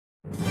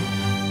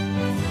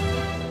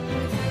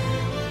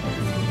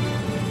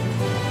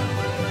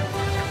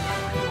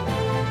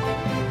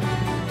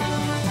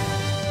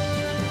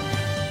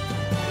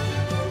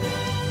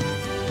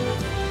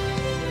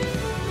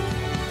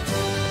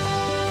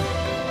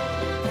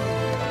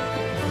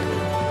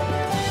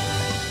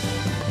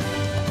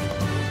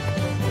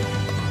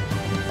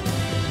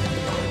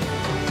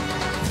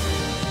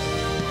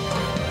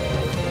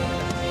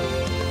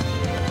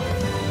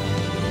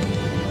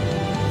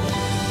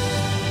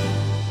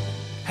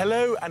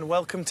Hello and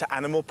welcome to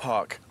Animal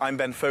Park. I'm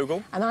Ben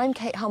Fogle. And I'm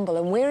Kate Humble,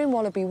 and we're in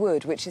Wallaby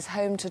Wood, which is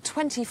home to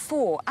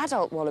 24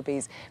 adult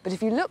wallabies. But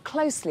if you look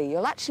closely,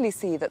 you'll actually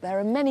see that there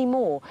are many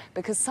more,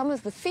 because some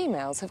of the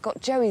females have got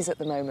joeys at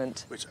the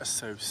moment. Which are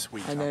so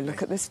sweet, I know, aren't they?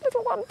 look at this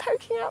little one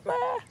poking out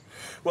there.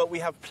 Well, we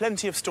have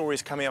plenty of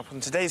stories coming up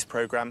on today's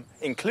programme,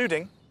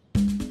 including...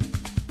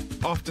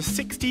 After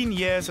 16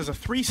 years as a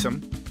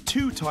threesome,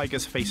 2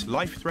 tigers face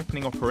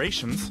life-threatening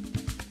operations.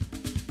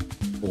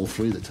 All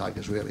 3 of the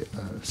tigers really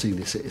are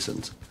senior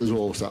citizens. There's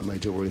always that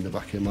major worry in the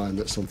back of your mind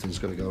that something's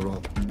going to go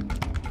wrong.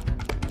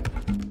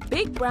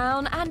 Big,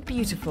 brown and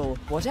beautiful.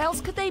 What else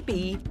could they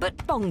be but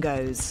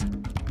bongos?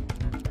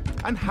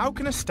 And how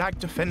can a stag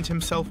defend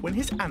himself when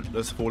his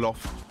antlers fall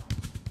off?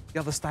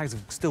 The other stags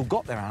have still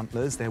got their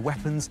antlers, their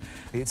weapons.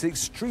 It's an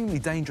extremely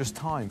dangerous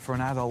time for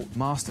an adult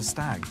master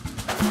stag.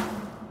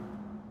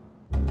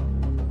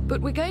 But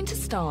we're going to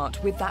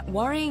start with that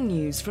worrying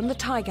news from the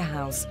tiger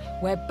house,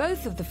 where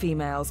both of the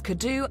females,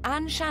 Kadu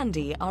and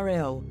Shandy, are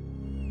ill.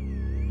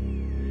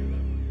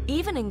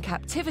 Even in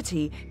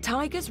captivity,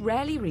 tigers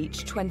rarely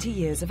reach 20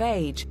 years of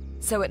age.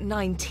 So at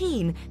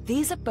 19,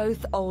 these are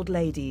both old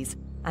ladies,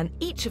 and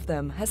each of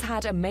them has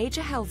had a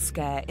major health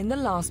scare in the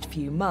last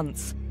few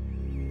months.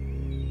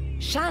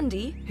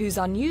 Shandy, whose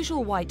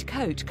unusual white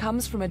coat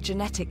comes from a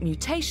genetic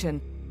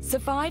mutation,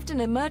 survived an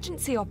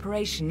emergency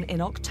operation in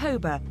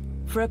October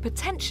for a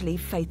potentially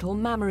fatal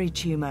mammary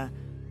tumour.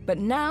 But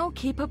now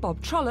Keeper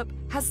Bob Trollope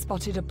has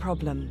spotted a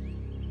problem.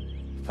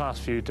 The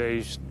past few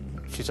days,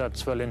 she's had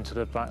swelling to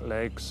the back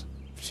legs.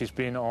 She's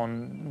been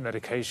on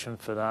medication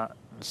for that.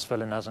 The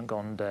swelling hasn't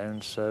gone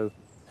down, so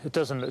it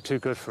doesn't look too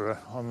good for her,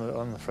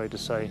 I'm afraid to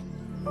say.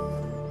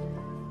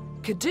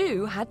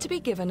 Kadu had to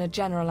be given a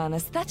general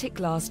anaesthetic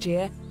last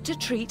year to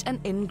treat an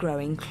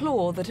ingrowing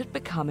claw that had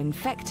become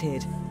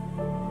infected.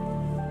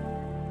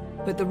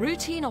 But the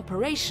routine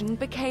operation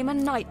became a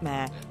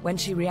nightmare when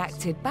she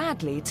reacted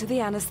badly to the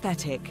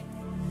anaesthetic.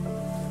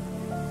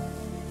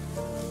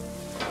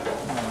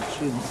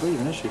 She isn't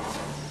breathing, is she?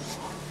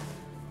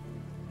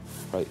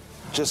 Right,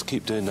 just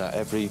keep doing that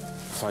every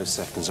 5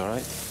 seconds, all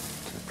right?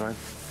 Okay, Brian.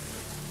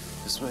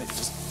 This way,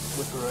 just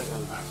whip her right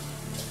over.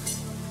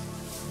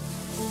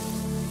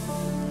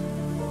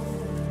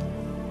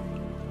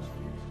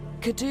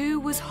 Kadu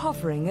was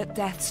hovering at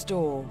death's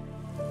door.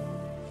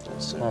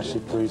 She's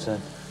breathing.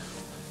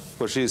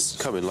 Well, she's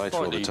coming lighter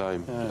all the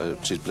time. Yeah.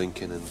 She's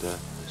blinking and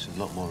she's a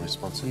lot more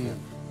responsive. Yeah.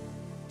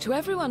 To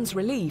everyone's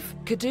relief,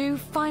 Kadu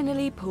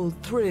finally pulled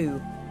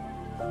through.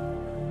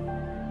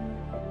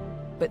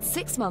 But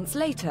 6 months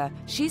later,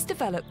 she's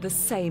developed the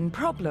same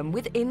problem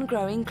with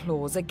ingrowing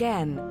claws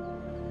again.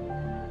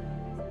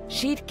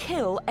 She'd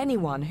kill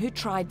anyone who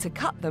tried to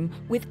cut them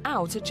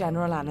without a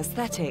general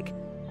anaesthetic,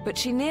 but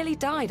she nearly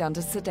died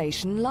under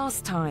sedation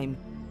last time.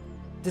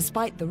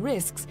 Despite the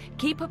risks,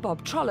 Keeper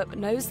Bob Trollope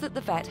knows that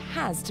the vet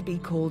has to be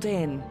called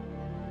in.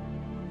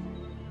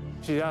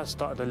 She has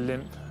started to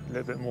limp a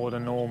little bit more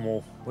than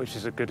normal, which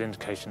is a good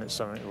indication that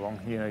something's wrong.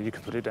 You know, you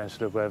can put it down to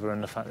the weather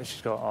and the fact that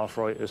she's got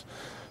arthritis.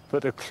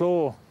 But the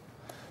claw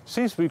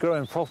seems to be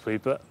growing properly,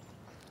 but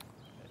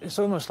it's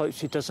almost like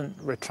she doesn't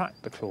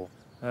retract the claw.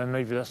 And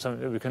maybe that's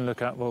something that we can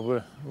look at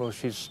while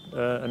she's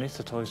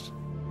anaesthetised.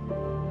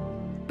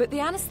 But the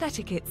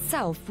anaesthetic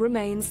itself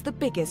remains the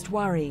biggest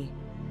worry.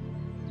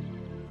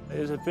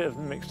 There's a bit of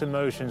mixed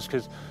emotions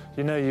because,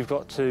 you know, you've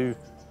got to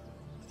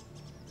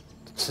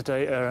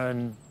sedate her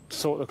and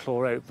sort the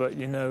claw out, but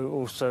you know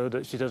also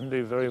that she doesn't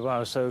do very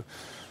well. So,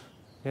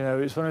 you know,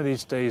 it's one of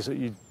these days that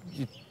you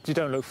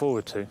don't look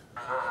forward to.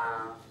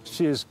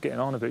 She is getting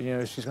on a bit, you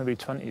know, she's going to be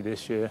 20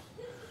 this year,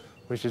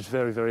 which is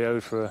very, very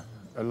old for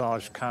a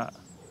large cat.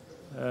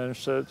 And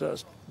so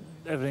that's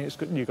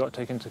everything you've got to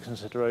take into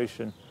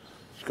consideration.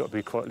 You've got to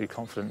be quietly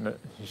confident that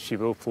she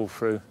will pull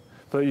through,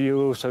 but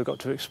you also got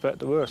to expect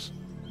the worst.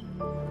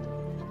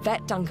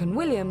 Vet Duncan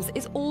Williams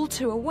is all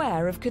too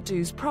aware of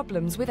Kadu's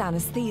problems with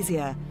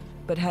anaesthesia,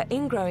 but her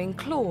ingrowing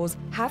claws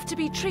have to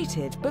be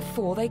treated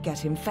before they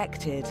get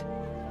infected.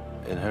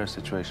 In her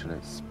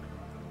situation,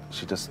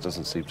 she just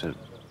doesn't seem to...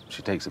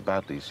 She takes it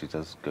badly. She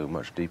does go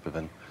much deeper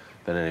than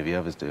any of the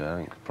others do. I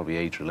think probably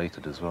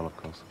age-related as well, of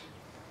course.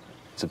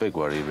 It's a big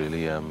worry,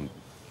 really.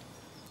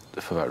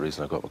 For that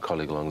reason, I've got my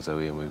colleague along,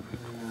 Zoe, and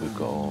we've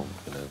got all,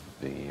 you know,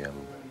 the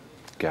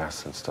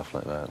gas and stuff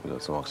like that. We've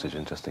got some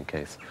oxygen just in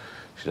case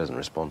she doesn't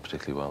respond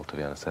particularly well to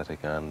the anaesthetic.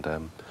 And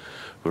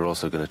we're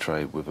also going to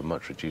try with a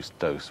much reduced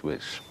dose,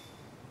 which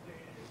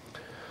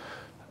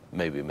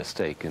may be a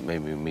mistake. It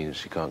maybe means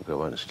she doesn't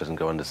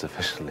go under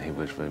sufficiently,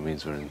 which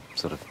means we're in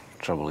sort of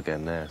trouble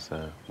again there.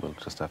 So we'll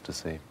just have to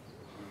see.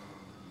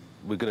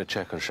 We're going to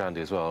check on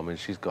Shandy as well. I mean,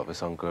 she's got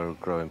this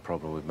ongoing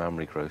problem with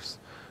mammary growths,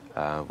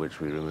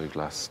 which we removed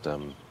last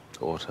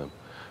autumn.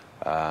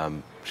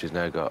 She's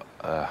now got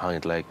a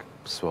hind leg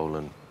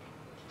swollen,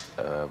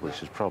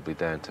 which is probably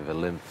down to the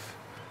lymph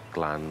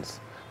glands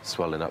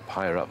swelling up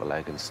higher up the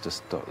leg, and it's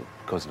just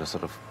causing a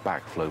sort of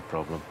backflow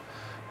problem.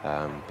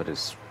 But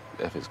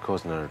if it's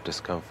causing her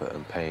discomfort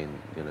and pain,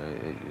 you know,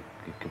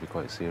 it could be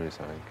quite serious,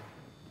 I think.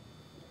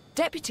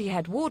 Deputy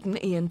Head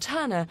Warden Ian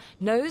Turner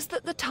knows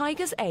that the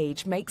tiger's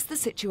age makes the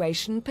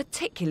situation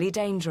particularly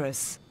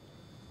dangerous.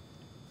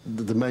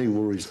 The main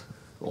worries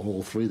on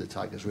all three of the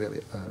tigers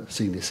really are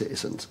senior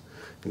citizens.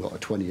 We've got a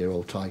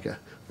 20-year-old tiger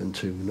and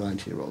two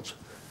 90-year-olds.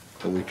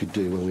 What we could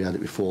do when we had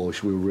it before,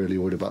 we were really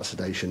worried about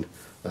sedation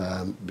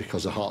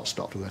because the heart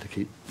stopped. We had to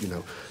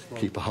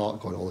keep a heart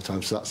going all the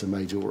time, so that's a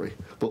major worry.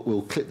 But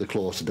we'll clip the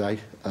claws today.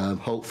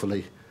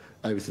 Hopefully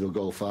everything will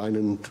go fine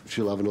and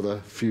she'll have another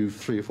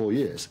 3 or 4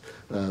 years.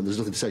 There's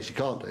nothing to say she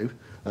can't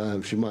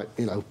do. She might,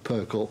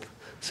 perk up,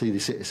 senior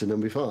citizen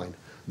and be fine.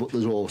 But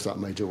there's always that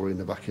major worry in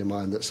the back of your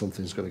mind that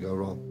something's going to go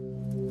wrong.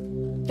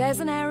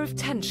 There's an air of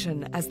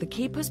tension as the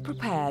keepers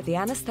prepare the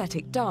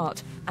anaesthetic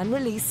dart and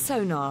release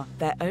Sonar,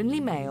 their only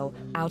male,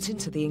 out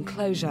into the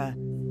enclosure.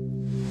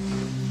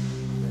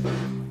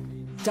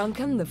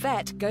 Duncan, the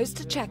vet, goes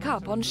to check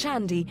up on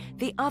Shandy,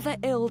 the other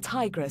ill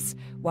tigress,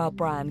 while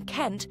Brian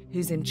Kent,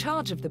 who's in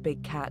charge of the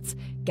big cats,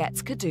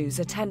 gets Cadoo's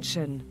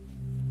attention.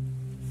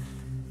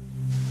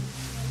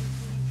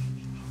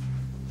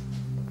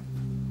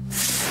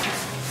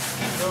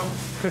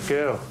 Good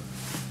girl.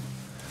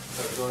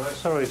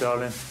 Sorry,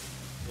 darling.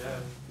 Yeah.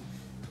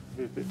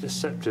 Be a bit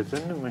deceptive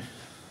then, didn't we?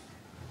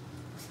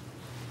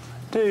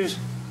 Doos.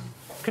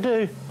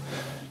 Cadoo.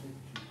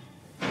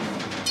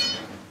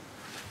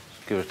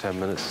 Give her 10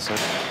 minutes or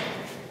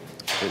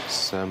so.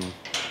 It's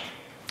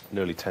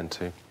nearly 10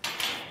 to.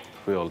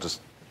 We all just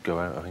go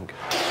out, I think.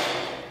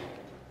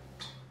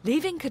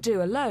 Leaving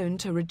Cadoo alone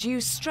to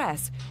reduce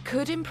stress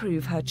could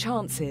improve her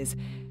chances,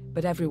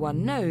 but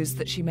everyone knows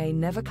that she may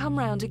never come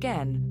round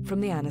again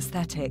from the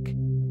anaesthetic.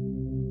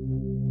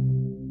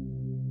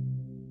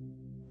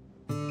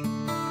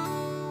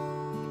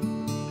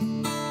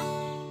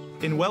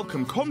 In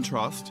welcome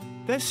contrast,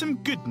 there's some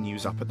good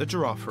news up at the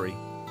Giraffery,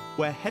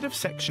 where Head of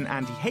Section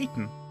Andy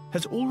Hayton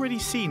has already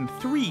seen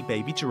 3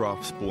 baby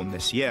giraffes born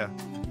this year.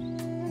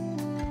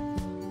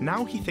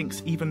 Now he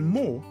thinks even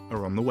more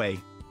are on the way.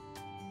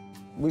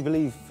 We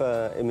believe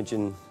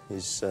Imogen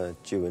is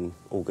due in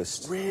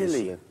August.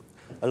 Really?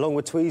 Along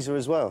with Tweezer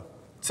as well.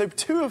 So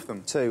 2 of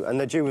them? 2, and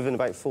they're due within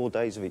about 4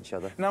 days of each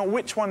other. Now,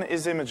 which one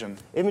is Imogen?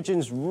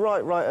 Imogen's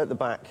right at the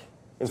back.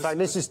 In fact,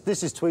 this is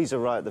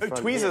Tweezer right at the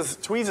front.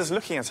 Tweezer's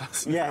looking at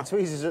us. Yeah,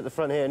 Tweezer's at the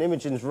front here, and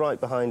Imogen's right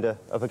behind her,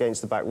 up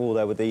against the back wall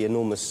there with the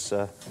enormous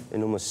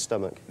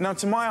stomach. Now,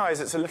 to my eyes,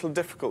 it's a little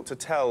difficult to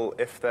tell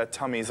if their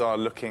tummies are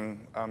looking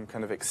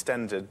kind of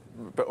extended,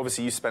 but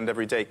obviously you spend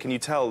every day. Can you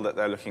tell that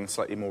they're looking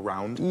slightly more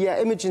round? Yeah,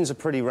 Imogen's a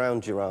pretty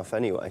round giraffe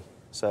anyway,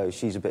 so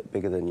she's a bit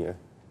bigger than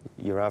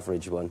your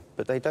average one.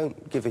 But they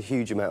don't give a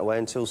huge amount away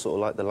until sort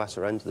of like the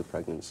latter end of the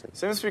pregnancy.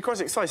 So it must be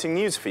quite exciting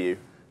news for you.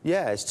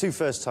 Yeah, it's 2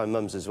 first-time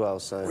mums as well,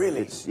 so...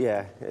 Really?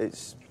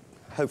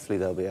 Hopefully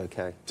they'll be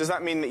OK. Does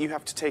that mean that you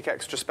have to take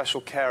extra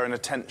special care and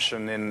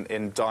attention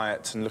in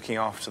diet and looking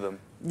after them?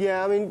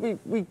 Yeah, I mean,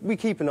 we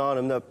keep an eye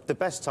on them. The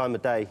best time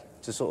of day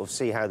to sort of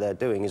see how they're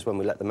doing is when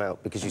we let them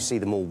out, because you see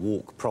them all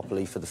walk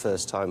properly for the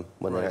first time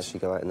when they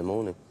actually go out in the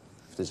morning.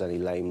 If there's any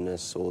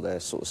lameness or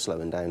they're sort of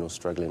slowing down or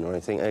struggling or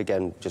anything,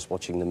 again, just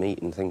watching them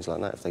eat and things like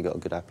that, if they've got a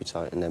good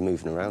appetite and they're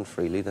moving around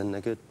freely, then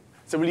they're good.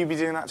 So will you be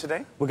doing that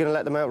today? We're going to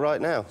let them out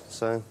right now,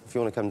 so if you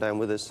want to come down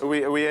with us... Are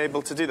we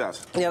able to do that?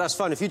 Yeah, that's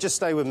fine. If you just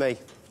stay with me,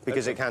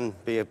 because it can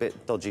be a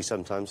bit dodgy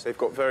sometimes. They've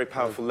got very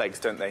powerful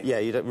legs, don't they? Yeah,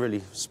 you don't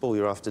really spoil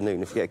your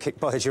afternoon if you get kicked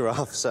by a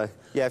giraffe, so...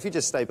 Yeah, if you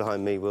just stay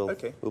behind me, we'll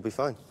be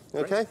fine.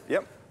 Great. OK?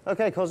 Yep.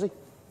 OK, Cozzy.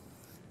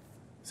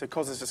 So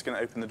Coz is just going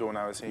to open the door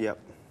now, is he? Yep.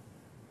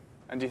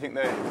 And do you think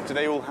do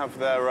they all have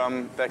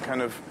their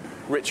kind of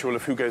ritual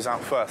of who goes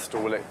out first,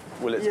 or is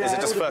it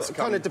just first to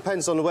come? It kind of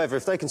depends on the weather.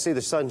 If they can see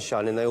the sun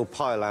shining, they all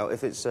pile out.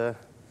 If it's a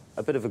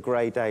bit of a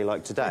grey day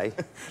like today...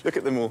 Look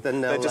at them all.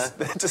 Then they're just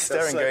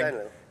staring,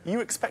 going, you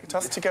expect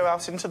us to go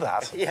out into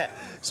that? Yeah.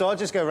 So I'll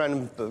just go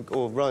around,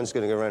 or Ryan's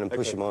going to go around and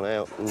push them on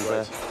out, and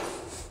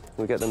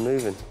we'll get them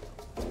moving.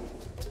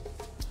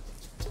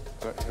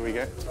 Right, here we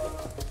go.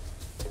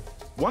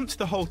 Once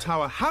the whole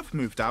tower have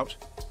moved out,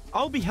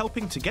 I'll be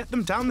helping to get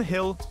them down the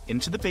hill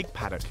into the big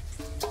paddock.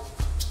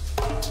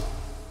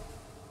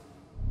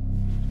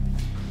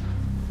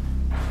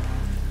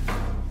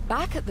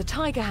 Back at the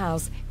Tiger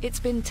House, it's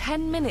been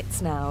 10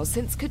 minutes now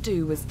since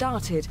Cadoo was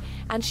darted,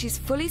 and she's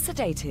fully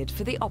sedated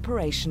for the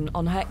operation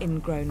on her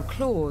ingrown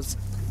claws.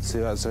 See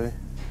that, Zoe?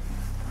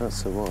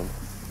 That's the one.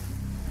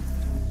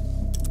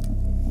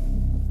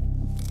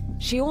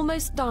 She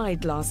almost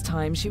died last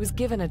time she was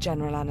given a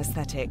general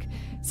anaesthetic,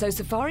 so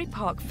Safari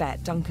Park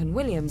vet Duncan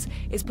Williams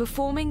is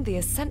performing the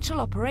essential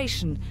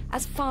operation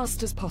as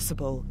fast as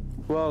possible.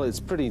 Well, it's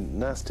pretty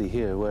nasty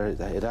here, where it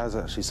has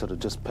actually sort of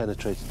just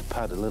penetrated the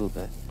pad a little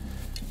bit.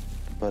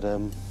 But,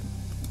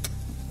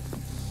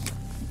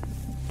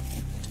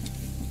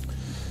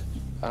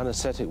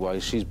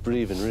 anaesthetic-wise, she's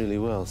breathing really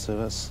well, so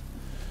that's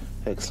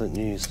excellent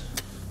news.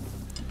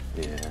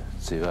 Yeah,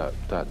 see,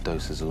 that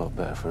dose is a lot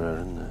better for her,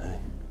 isn't it, eh?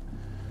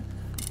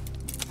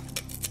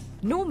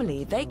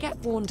 Normally, they get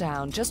worn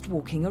down just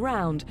walking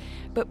around,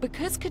 but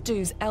because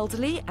Cadoo's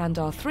elderly and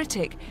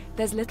arthritic,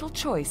 there's little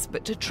choice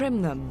but to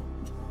trim them.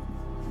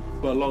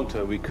 Well, long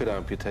term, we could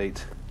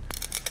amputate,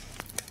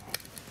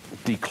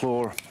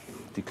 declaw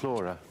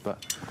her,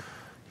 but,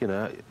 you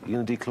know,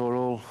 you're going to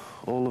declaw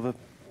all of her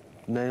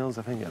nails.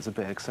 I think that's a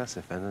bit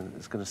excessive, and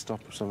it's going to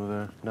stop some of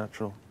her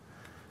natural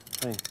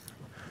thing.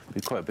 It'd be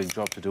quite a big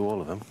job to do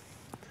all of them.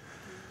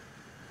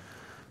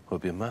 It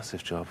would be a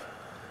massive job,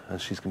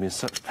 and she's going to be in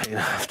such pain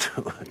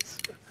afterwards.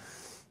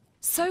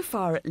 So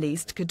far, at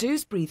least,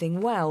 Kadoo's breathing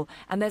well,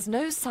 and there's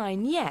no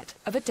sign yet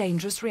of a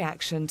dangerous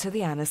reaction to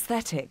the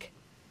anaesthetic.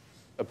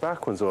 The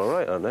back ones are all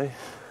right, aren't they?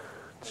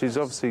 She's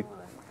obviously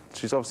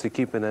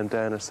keeping them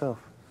down herself.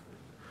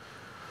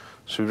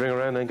 Should we ring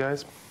around then,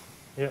 guys?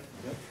 Yeah.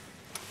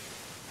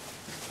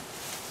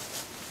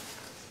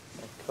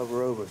 I'll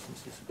cover over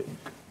since it's a bit...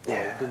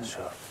 Yeah,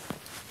 sure.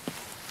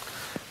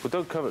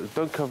 Well,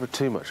 don't cover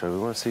too much over.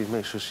 We want to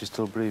make sure she's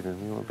still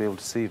breathing. We won't be able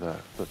to see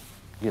that, but,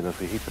 you know, if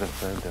we heap it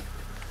up around her.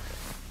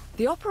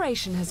 The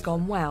operation has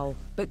gone well,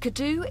 but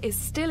Kadoo is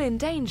still in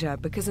danger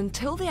because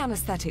until the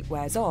anaesthetic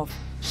wears off,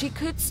 she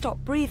could stop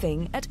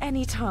breathing at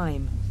any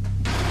time.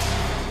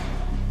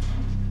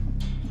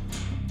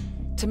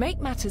 To make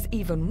matters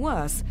even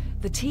worse,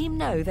 the team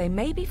know they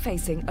may be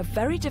facing a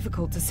very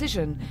difficult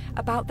decision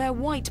about their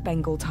white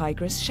Bengal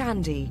tigress,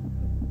 Shandy.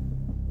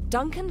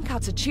 Duncan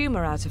cut a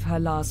tumour out of her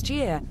last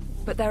year,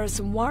 but there are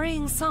some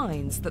worrying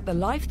signs that the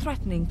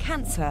life-threatening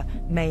cancer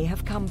may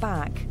have come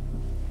back.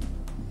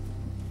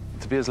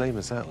 To be as lame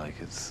as that, like,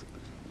 it's,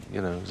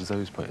 you know, as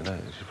Zoe's pointed out,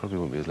 she probably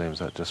wouldn't be as lame as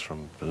that just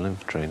from the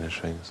lymph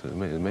drainage thing. So it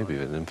may be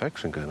an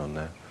infection going on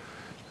there.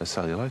 There's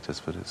cellulitis,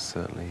 but it's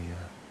certainly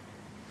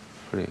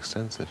pretty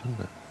extensive, isn't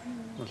it?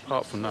 Well,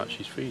 apart from that,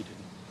 she's feeding.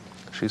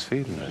 She's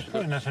feeding her. She's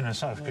putting nothing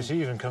herself, because she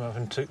even come up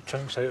and took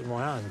chunks out of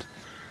my hand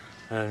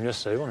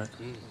yesterday, wasn't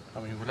it? I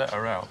mean, we let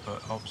her out,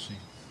 but obviously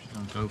she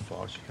don't go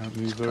far. She can't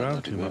move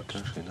around too much.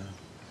 Actually, no. You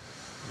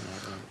know,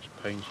 how much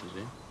pain she's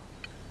in.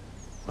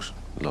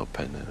 A lot of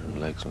pain in her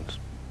legs, and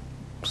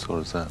sore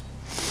as that.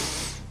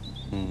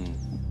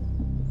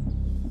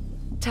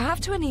 To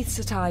have to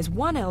anaesthetise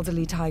one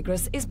elderly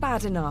tigress is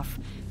bad enough,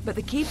 but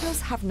the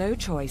keepers have no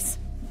choice.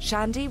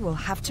 Shandy will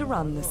have to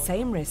run the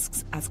same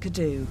risks as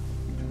Kadoo.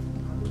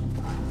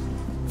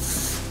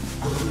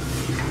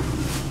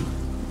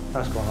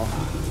 That's gone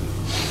off.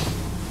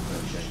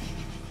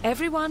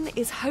 Everyone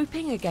is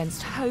hoping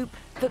against hope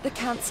that the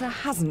cancer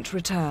hasn't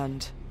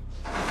returned.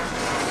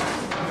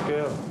 Good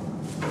girl.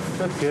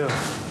 Good girl.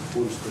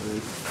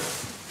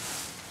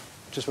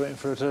 Just waiting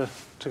for her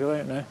to go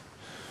out now,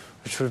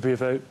 which would be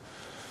about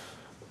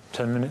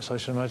 10 minutes, I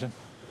should imagine.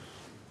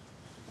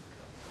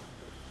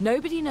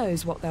 Nobody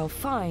knows what they'll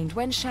find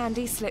when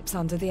Shandy slips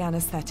under the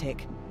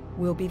anaesthetic.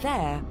 We'll be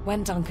there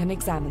when Duncan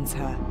examines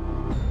her.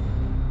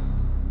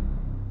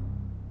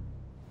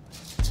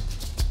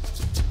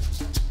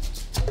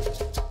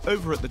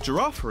 Over at the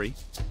giraffery,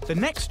 the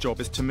next job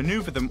is to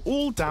manoeuvre them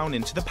all down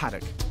into the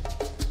paddock.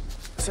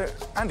 So,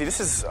 Andy, this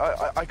is...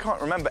 I can't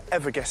remember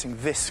ever getting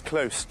this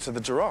close to the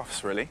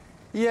giraffes, really.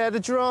 Yeah, the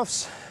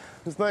giraffes,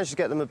 we've managed to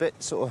get them a bit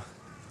sort of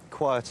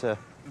quieter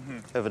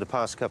over the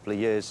past couple of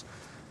years.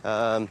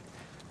 They're,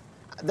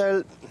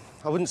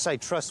 I wouldn't say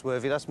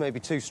trustworthy, that's maybe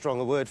too strong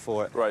a word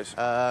for it. Right.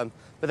 But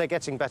they're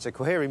getting better.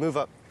 Quaheri, move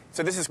up.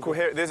 So this is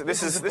Quaheri,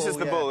 this is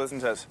the bull,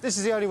 isn't it? This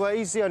is the only way,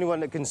 he's the only one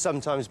that can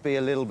sometimes be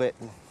a little bit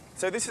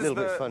So this is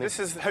funny. this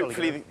is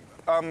hopefully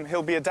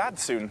he'll be a dad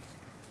soon.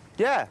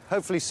 Yeah,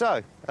 hopefully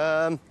so.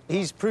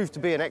 He's proved to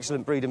be an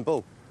excellent breeding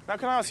bull. Now,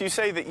 can I ask, you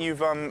say that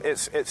you've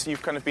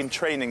you've kind of been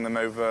training them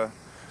over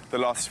the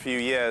last few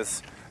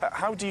years.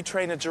 How do you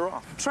train a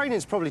giraffe?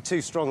 Training's probably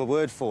too strong a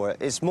word for it.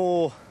 It's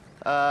more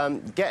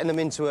getting them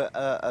into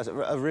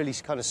a really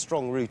kind of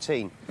strong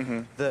routine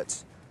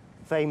that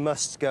they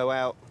must go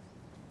out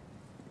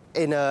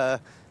in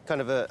a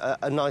kind of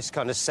a nice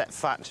kind of set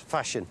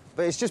fashion.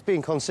 But it's just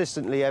being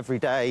consistently every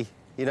day,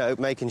 you know,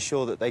 making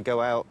sure that they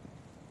go out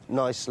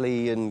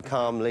nicely and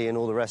calmly and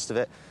all the rest of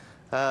it.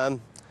 And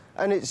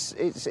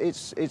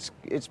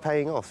it's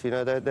paying off, you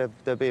know,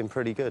 they're being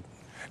pretty good.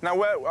 Now,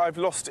 where I've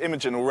lost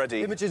Imogen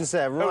already. Imogen's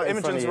there, right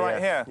in front of Imogen's you, right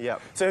here. Yeah.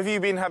 So have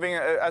you been having,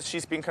 as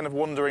she's been kind of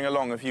wandering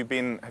along, have you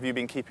been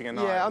keeping an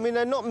eye? Yeah, I mean,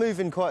 they're not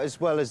moving quite as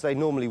well as they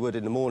normally would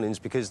in the mornings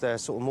because they're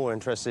sort of more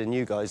interested in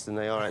you guys than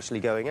they are actually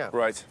going out.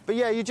 Right. But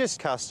yeah, you're just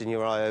casting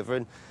your eye over,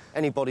 and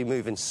anybody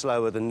moving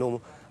slower than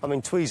normal. I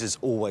mean, Tweezer's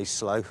always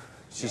slow.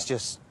 She's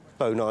just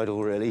bone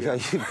idle, really. Yeah.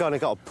 You've kind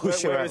of got to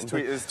push her out.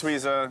 Is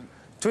Tweezer?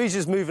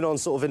 Tweezer's moving on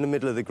sort of in the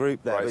middle of the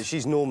group there, Right. but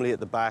she's normally at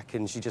the back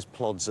and she just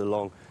plods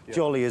along. Yeah.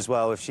 Jolly as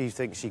well, if she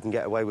thinks she can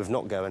get away with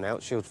not going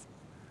out, she'll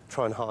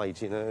try and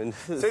hide, you know. And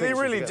so they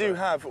really do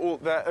have all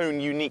their own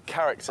unique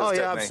characters, oh, don't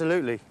yeah, they?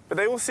 absolutely. But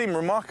they all seem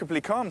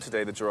remarkably calm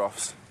today, the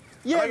giraffes.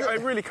 Yeah, I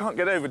really can't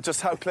get over just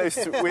how close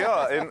we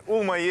are. In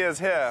all my years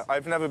here,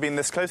 I've never been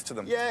this close to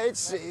them. Yeah,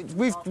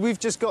 we've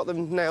just got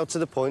them now to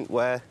the point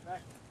where,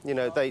 you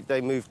know, they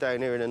move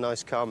down here in a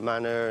nice, calm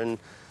manner and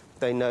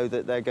they know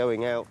that they're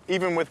going out.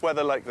 Even with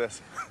weather like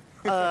this?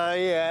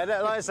 Yeah,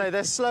 like I say,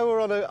 they're slower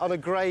on a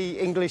grey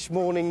English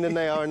morning than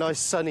they are a nice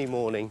sunny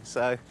morning,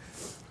 so...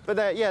 But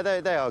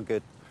they are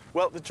good.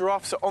 Well, the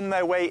giraffes are on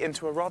their way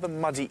into a rather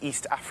muddy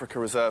East Africa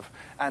reserve.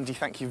 Andy,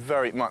 thank you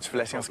very much for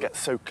letting us get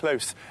so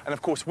close. And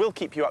of course, we'll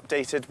keep you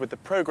updated with the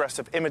progress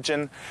of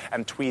Imogen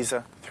and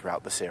Tweezer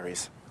throughout the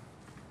series.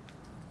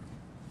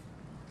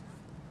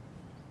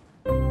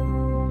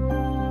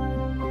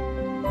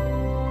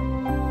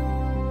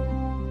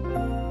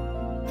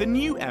 The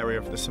new area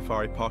of the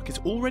safari park is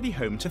already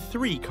home to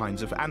 3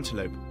 kinds of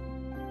antelope.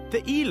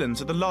 The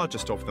elands are the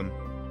largest of them,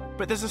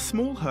 but there's a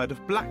small herd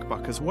of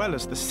blackbuck as well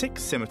as the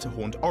 6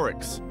 scimitar-horned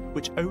oryx,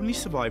 which only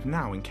survive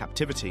now in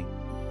captivity.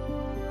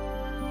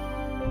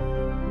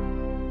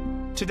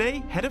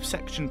 Today, Head of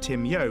Section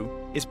Tim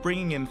Yo is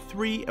bringing in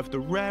 3 of the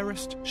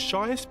rarest,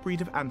 shyest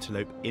breed of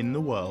antelope in the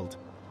world,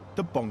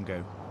 the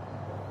Bongo.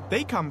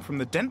 They come from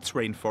the dense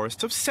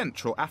rainforests of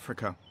Central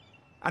Africa,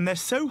 and they're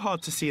so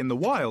hard to see in the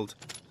wild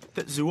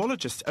that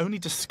zoologists only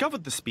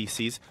discovered the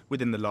species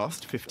within the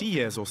last 50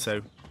 years or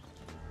so.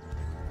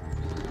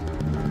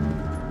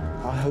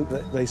 I hope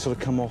that they sort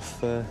of come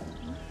off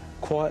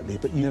quietly,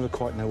 but you never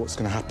quite know what's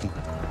going to happen.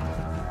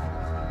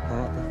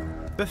 All right,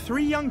 then. The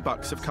 3 young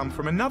bucks have come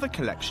from another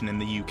collection in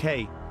the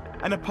UK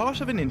and are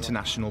part of an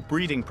international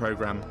breeding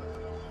programme.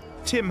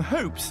 Tim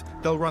hopes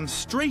they'll run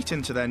straight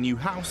into their new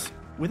house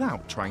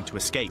without trying to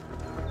escape.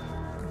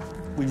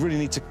 We really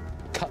need to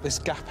cut this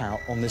gap out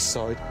on this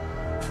side.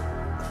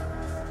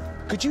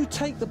 Could you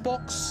take the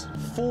box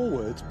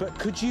forward, but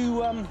could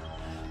you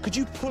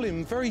pull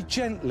him very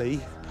gently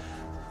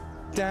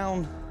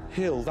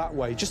downhill that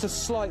way, just as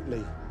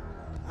slightly?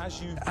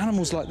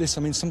 Animals like this,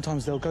 I mean,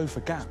 sometimes they'll go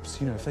for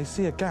gaps. You know, if they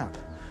see a gap,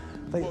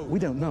 we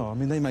don't know. I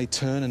mean, they may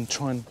turn and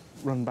try and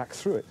run back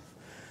through it.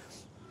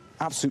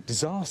 Absolute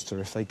disaster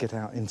if they get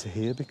out into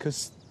here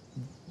because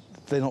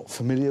they're not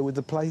familiar with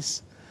the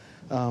place.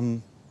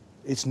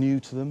 It's new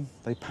to them.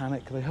 They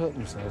panic, they hurt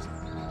themselves.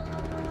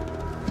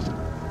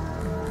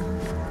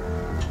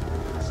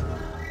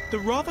 The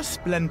rather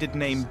splendid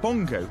name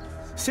Bongo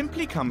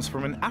simply comes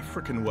from an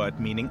African word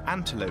meaning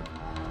antelope.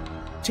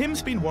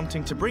 Tim's been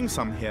wanting to bring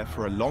some here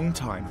for a long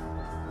time.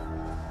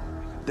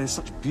 They're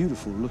such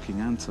beautiful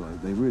looking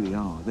antelope, they really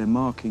are. Their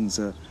markings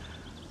are,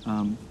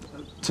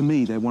 to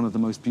me, they're one of the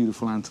most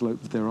beautiful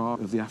antelope there are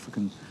of the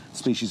African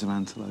species of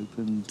antelope,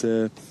 and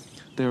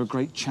they're a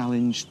great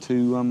challenge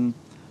to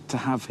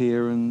have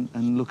here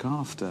and look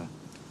after.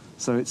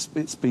 So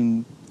it's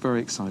been very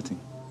exciting.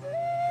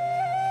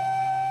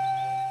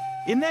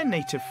 In their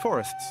native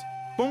forests,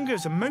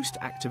 bongos are most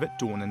active at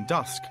dawn and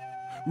dusk,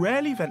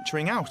 rarely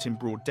venturing out in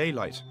broad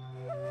daylight.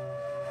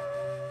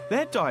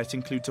 Their diet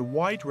includes a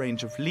wide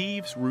range of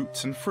leaves,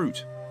 roots and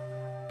fruit,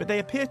 but they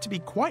appear to be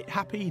quite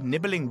happy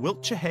nibbling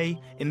Wiltshire hay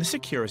in the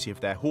security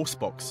of their horse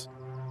box.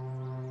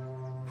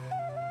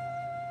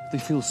 They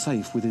feel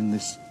safe within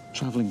this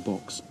travelling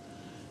box,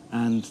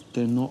 and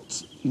they're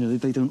not, you know,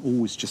 they don't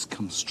always just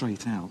come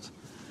straight out.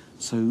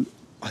 So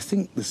I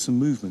think there's some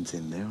movement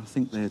in there. I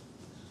think they're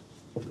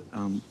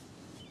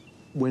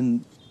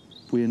when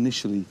we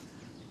initially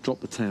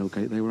dropped the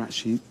tailgate, they were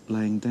actually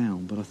laying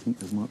down, but I think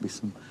there might be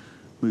some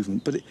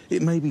movement. But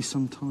it may be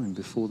some time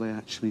before they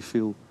actually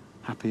feel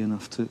happy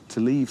enough to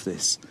leave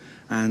this.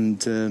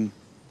 And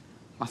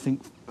I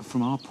think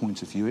from our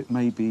point of view, it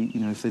may be, you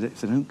know, if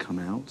they don't come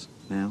out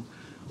now,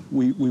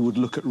 we would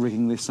look at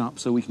rigging this up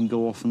so we can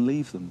go off and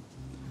leave them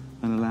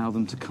and allow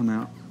them to come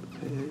out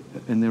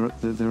in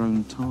their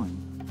own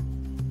time.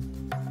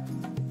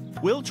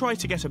 We'll try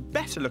to get a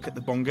better look at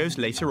the bongos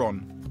later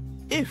on,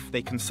 if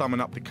they can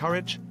summon up the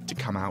courage to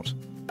come out.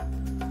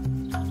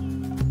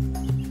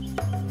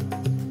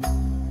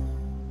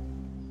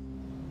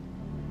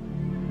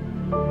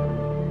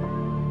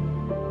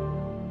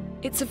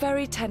 It's a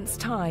very tense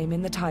time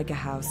in the Tiger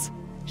House.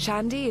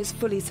 Shandy is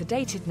fully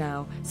sedated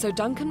now, so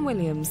Duncan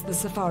Williams, the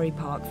safari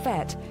park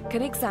vet,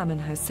 can examine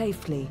her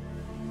safely.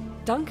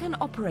 Duncan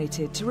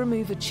operated to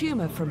remove a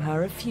tumour from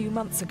her a few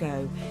months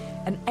ago,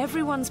 and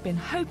everyone's been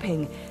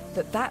hoping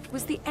that that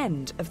was the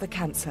end of the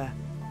cancer.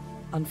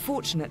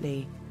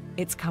 Unfortunately,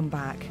 it's come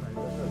back.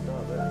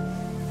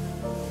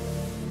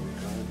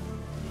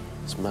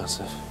 It's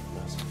massive,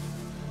 massive.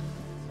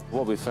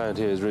 What we found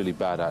here is really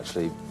bad,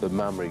 actually. The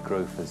mammary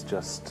growth is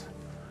just...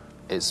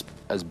 it's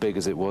as big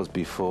as it was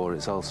before.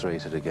 It's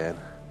ulcerated again.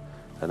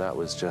 And that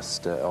was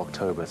just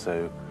October,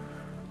 so,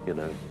 you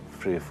know,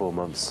 3 or 4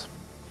 months.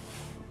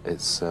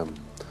 It's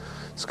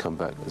come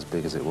back as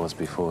big as it was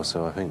before,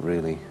 so I think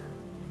really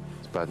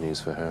it's bad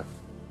news for her.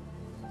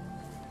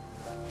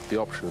 The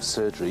option of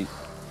surgery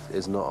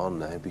is not on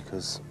now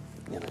because,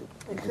 you know,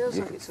 it feels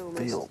like it's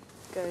almost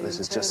going this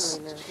is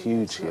just now,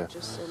 huge here.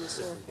 Just on the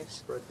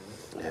surface.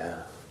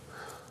 Yeah.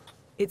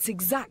 It's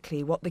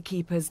exactly what the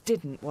keepers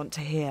didn't want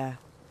to hear.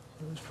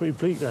 It's pretty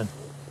bleak then.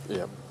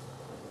 Yeah.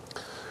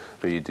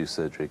 But you do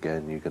surgery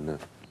again,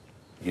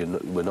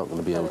 we're not going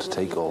to be able to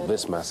take all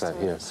this mass out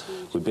here.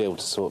 We'd be able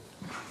to sort...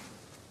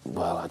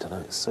 Well, I don't know,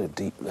 it's so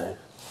deep now.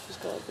 She's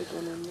got a big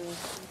one in there.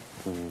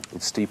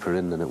 It's deeper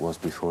in than it was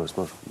before. It's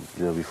much,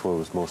 you know, before it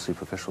was more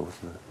superficial,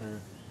 wasn't it?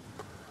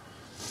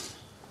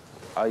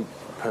 I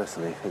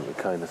personally think the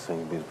kindest thing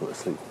would be to put her to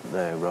sleep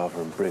now rather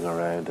than bring her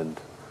around and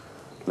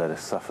let her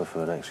suffer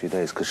for the next few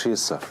days, because she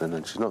is suffering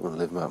and she's not going to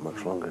live out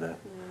much longer now. Yeah,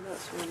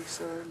 that's really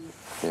sad, isn't it?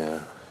 Yeah.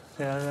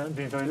 Yeah, it hasn't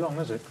been very long,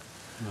 has it?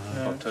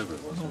 No. October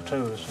it was.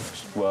 October.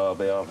 Well,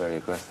 they are very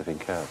aggressive in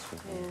cats.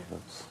 Yeah,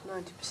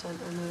 90%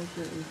 I know,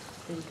 isn't it,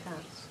 in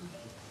cats.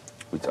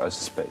 Which I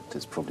suspect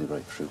is probably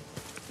right through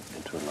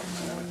into her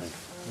lungs and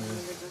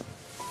everything.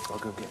 I'll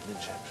go get an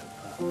injection.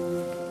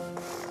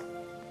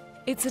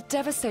 It's a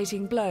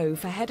devastating blow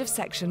for Head of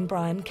Section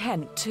Brian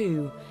Kent,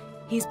 too.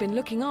 He's been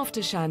looking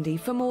after Shandy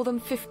for more than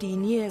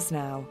 15 years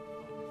now.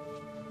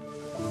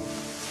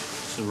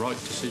 It's the right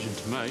decision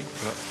to make,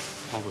 but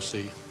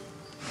obviously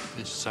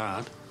it's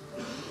sad,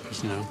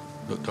 because, you know,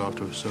 looked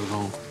after her so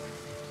long.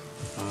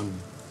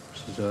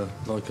 She's a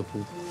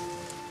likeable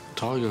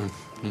tiger,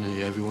 you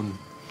know, everyone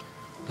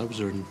loves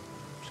her, and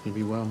she's going to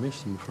be well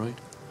missed, I'm afraid.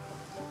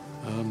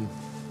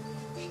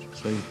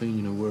 Same thing,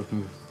 you know,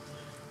 working with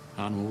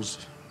animals,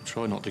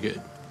 try not to get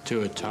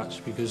too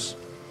attached, because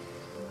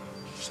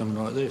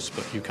something like this,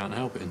 but you can't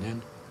help it in the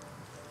end.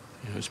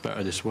 You know, it's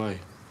better this way.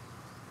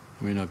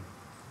 I mean, I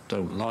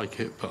don't like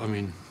it, but I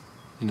mean,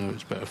 you know,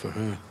 it's better for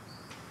her.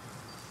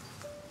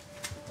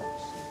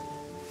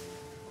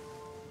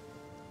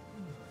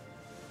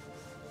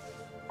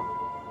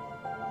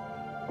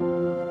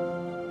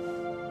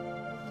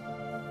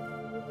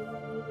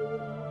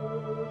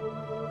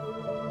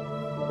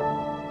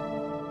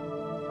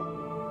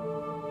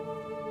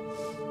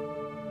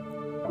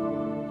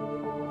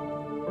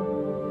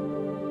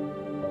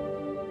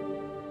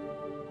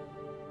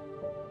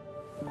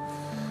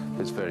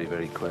 It's very,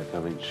 very quick. I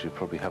mean, she'll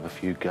probably have a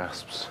few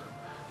gasps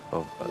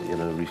of, you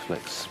know,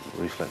 reflex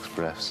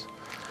breaths.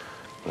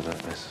 But I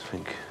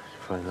think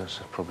that's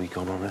probably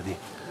gone already.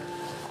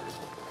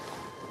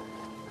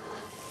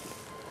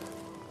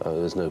 Oh,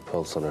 there's no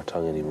pulse on her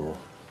tongue anymore.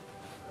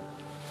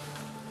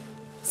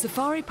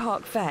 Safari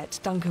Park vet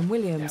Duncan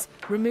Williams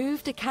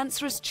removed a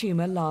cancerous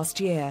tumour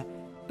last year,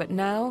 but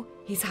now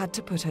he's had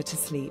to put her to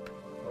sleep.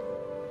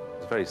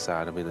 It's very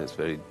sad. I mean, it's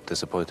very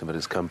disappointing, but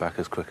it's come back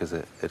as quick as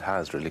it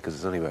has, really, because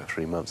it's only about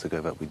 3 months ago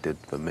that we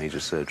did the major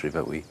surgery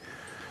that we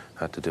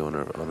had to do on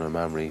her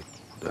mammary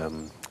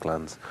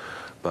glands.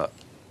 But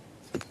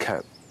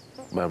cat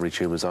mammary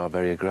tumours are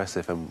very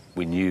aggressive, and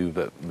we knew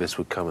that this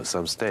would come at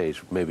some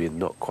stage, maybe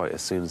not quite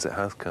as soon as it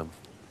has come.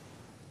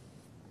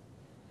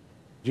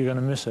 You're going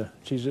to miss her.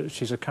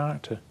 She's a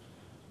character.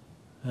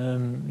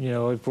 You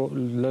know, I've brought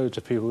loads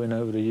of people in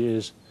over the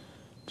years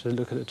to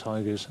look at the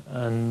tigers,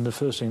 and the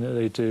first thing that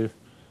they do,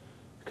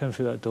 come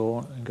through that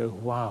door and go,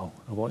 wow,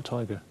 a white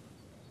tiger.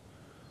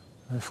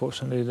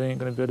 Unfortunately, they ain't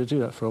going to be able to do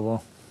that for a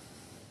while.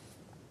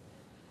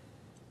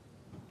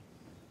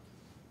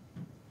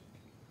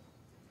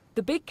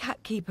 The big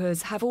cat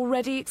keepers have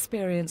already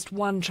experienced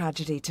one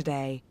tragedy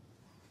today.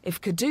 If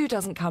Kadu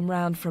doesn't come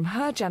round from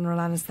her general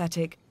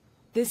anaesthetic,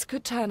 this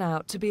could turn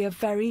out to be a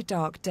very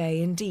dark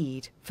day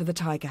indeed for the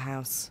Tiger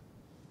House.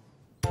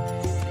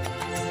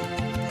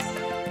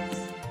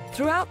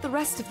 Throughout the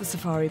rest of the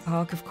safari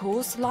park, of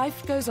course,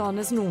 life goes on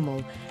as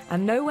normal,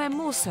 and nowhere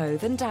more so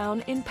than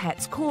down in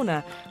Pet's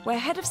Corner, where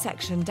Head of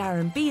Section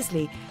Darren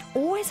Beasley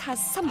always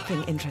has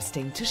something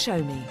interesting to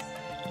show me.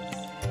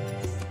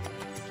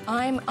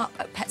 I'm up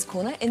at Pet's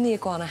Corner in the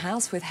Iguana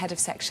House with Head of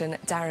Section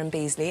Darren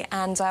Beasley,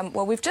 and,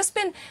 well, we've just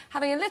been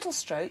having a little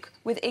stroke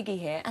with Iggy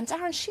here, and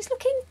Darren, she's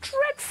looking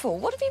dreadful.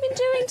 What have you been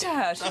doing to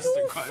her? She's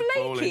all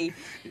flaky.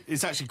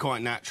 It's actually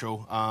quite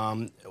natural.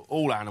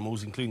 All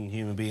animals, including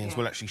human beings,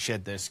 will actually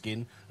shed their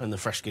skin, and the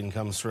fresh skin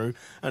comes through,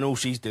 and all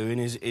she's doing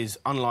is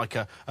unlike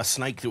a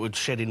snake that would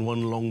shed in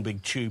one long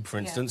big tube, for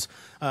instance,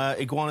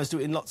 iguanas do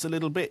it in lots of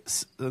little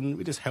bits, and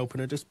we're just helping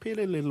her just peel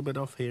a little bit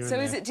off here and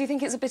there. So do you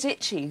think it's a bit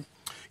itchy?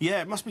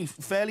 Yeah, it must be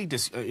fairly,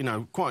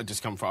 quite a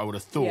discomfort, I would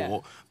have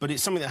thought. But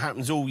it's something that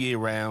happens all year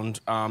round.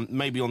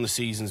 Maybe on the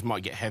seasons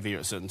might get heavier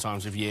at certain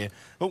times of year.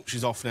 Oh,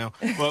 she's off now.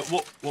 But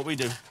what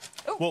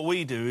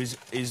we do,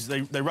 is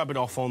they rub it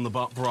off on the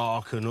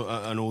bark and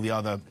all the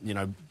other,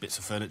 bits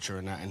of furniture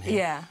and that in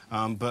here.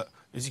 Yeah. But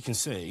as you can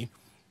see,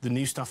 the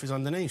new stuff is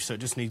underneath, so it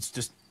just needs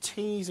just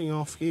teasing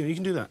off here. You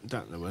can do that.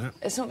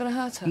 It's not going to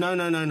hurt her?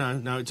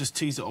 No. It just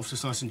tease it off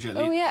just nice and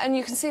gently. Oh, yeah, and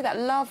you can see that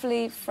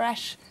lovely,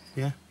 fresh...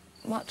 Yeah.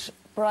 Much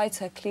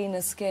brighter,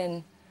 cleaner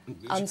skin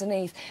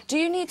underneath. Do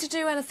you need to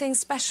do anything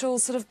special,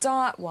 sort of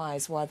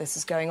diet-wise, while this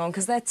is going on?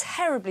 Because they're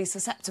terribly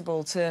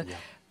susceptible to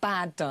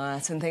bad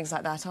diet and things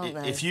like that, aren't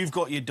they? If you've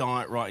got your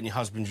diet right and your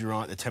husband's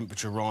right, the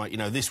temperature right,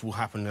 this will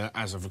happen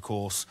as of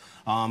course.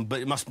 But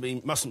it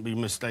mustn't be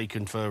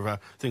mistaken for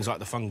things like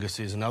the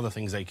funguses and other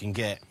things they can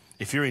get.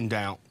 If you're in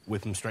doubt,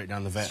 whip them straight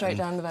down the vet. Straight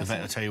down the vet. The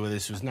vet will tell you whether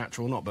this was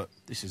natural or not, but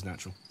this is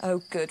natural. Oh,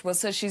 good. Well,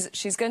 so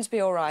she's going to be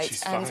all right.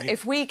 She's and fine.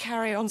 if we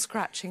carry on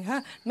scratching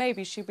her,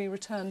 maybe she'll be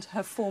returned to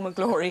her former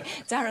glory.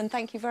 Darren,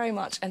 thank you very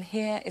much. And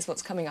here is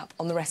what's coming up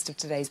on the rest of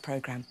today's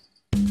programme.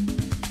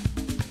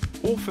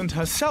 Orphaned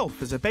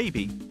herself as a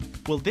baby,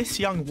 will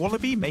this young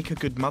wallaby make a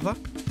good mother?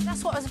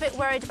 That's what I was a bit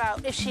worried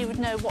about, if she would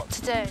know what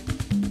to do.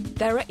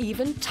 There are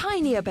even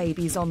tinier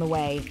babies on the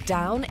way,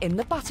 down in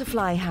the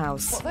butterfly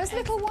house. What, those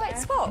little white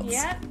spots?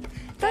 Yeah.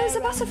 Those are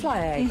butterfly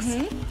eggs?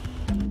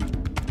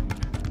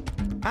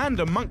 And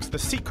amongst the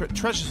secret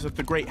treasures of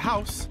the Great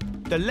House,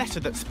 the letter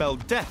that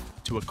spelled death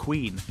to a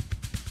queen.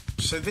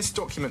 So this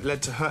document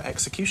led to her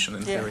execution,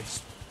 in theory?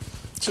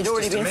 She'd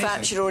already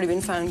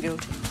been found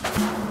guilty.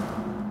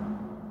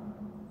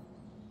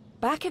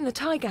 Back in the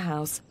Tiger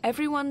House,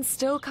 everyone's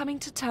still coming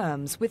to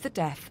terms with the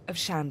death of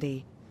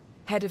Shandy.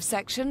 Head of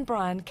section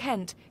Brian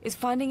Kent is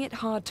finding it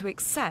hard to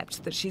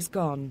accept that she's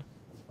gone.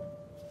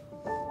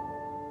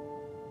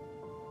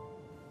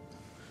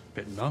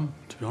 Bit numb,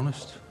 to be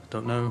honest.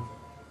 Don't know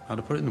how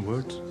to put it in the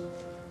words.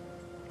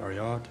 Very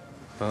hard.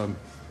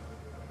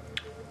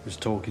 Was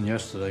talking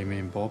yesterday, me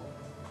and Bob.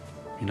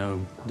 You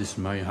know, this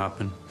may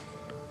happen.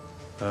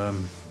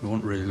 We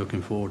weren't really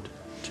looking forward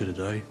to the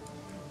day.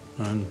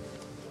 And,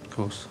 of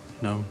course,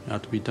 you know, it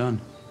had to be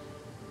done.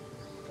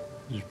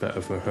 It was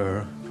better for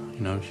her. You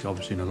know, she's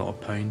obviously in a lot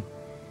of pain.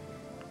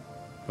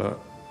 But,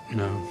 you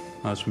know,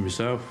 as for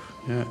myself,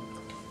 yeah,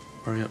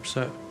 very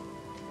upset.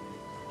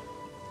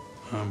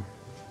 You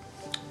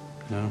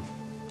know,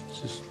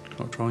 just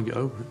got to try and get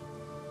over it.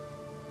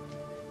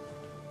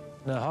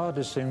 The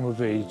hardest thing will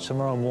be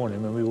tomorrow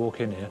morning when we walk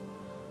in here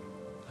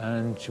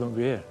and she won't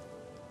be here.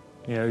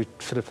 You know,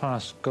 for the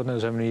past God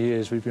knows how many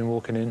years we've been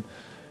walking in,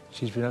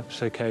 she's been up to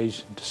the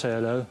cage to say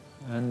hello,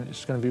 and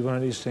it's going to be one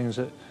of these things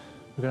that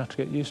we're going to have to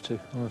get used to,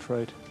 I'm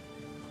afraid.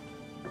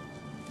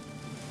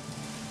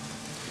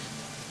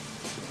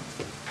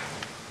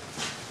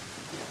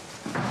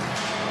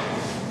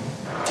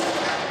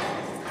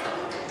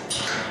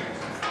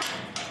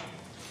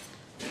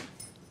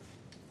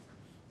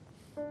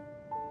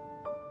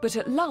 But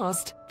at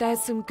last,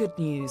 there's some good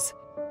news.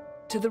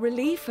 To the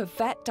relief of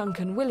vet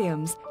Duncan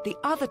Williams, the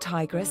other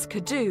tigress,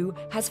 Kadu,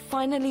 has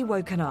finally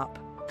woken up.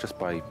 Just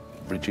by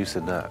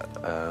reducing that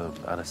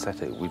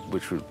anaesthetic,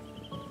 which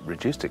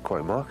reduced it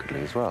quite markedly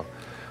as well,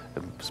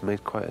 it's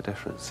made quite a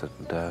difference,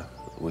 and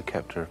we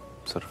kept her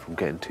sort of from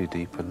getting too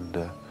deep,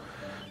 and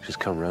she's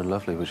come around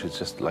lovely, which is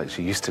just like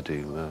she used to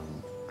do,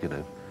 you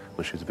know,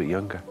 when she was a bit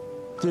younger.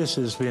 This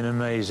has been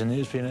amazing.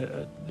 It's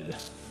been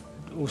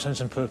all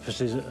sense and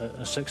purposes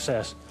a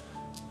success.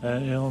 You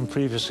know, on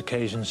previous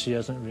occasions she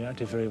hasn't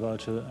reacted very well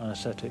to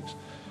anaesthetics.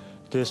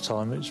 This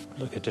time it's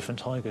like a different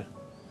tiger.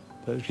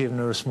 But giving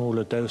her a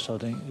smaller dose, I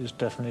think, is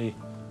definitely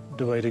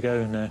the way to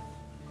go now.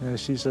 You know,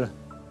 she's all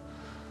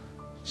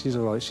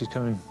right. She's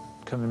coming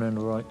around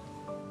all right.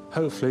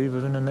 Hopefully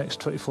within the next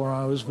 24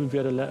 hours we'll be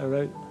able to let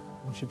her out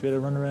and she'll be able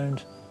to run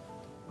around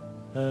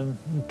and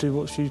do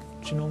what she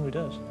normally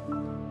does.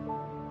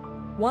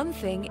 One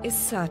thing is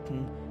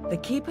certain. The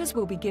keepers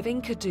will be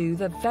giving Kadu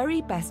the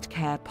very best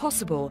care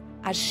possible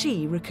as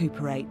she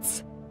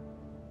recuperates.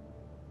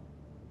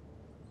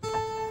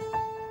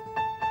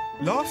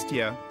 Last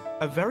year,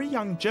 a very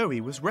young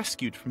Joey was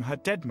rescued from her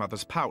dead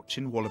mother's pouch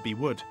in Wallaby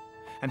Wood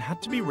and had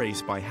to be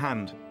raised by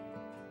hand.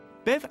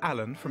 Bev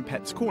Allen from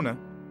Pets Corner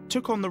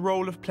took on the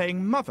role of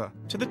playing mother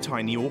to the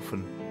tiny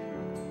orphan.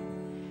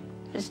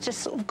 It's just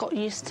sort of got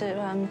used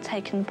to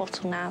taking the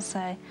bottle now,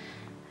 so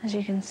as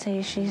you can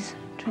see, she's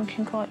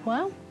drinking quite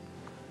well.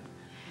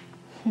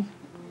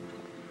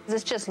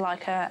 It's just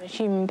like a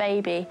human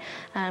baby,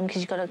 because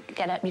you've got to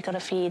get up, you've got to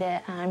feed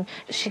it.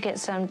 If she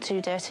gets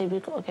too dirty,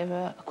 we've got to give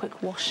her a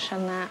quick wash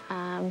and that,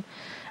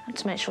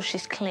 to make sure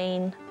she's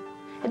clean.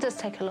 It does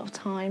take a lot of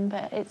time,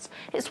 but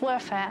it's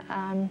worth it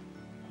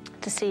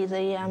to see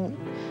the young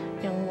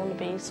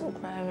wallabies sort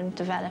of grow and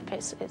develop.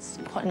 It's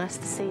quite nice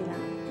to see that.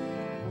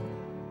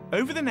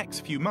 Over the next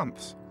few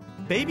months,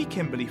 baby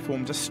Kimberly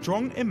formed a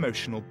strong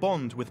emotional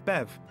bond with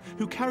Bev,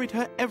 who carried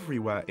her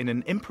everywhere in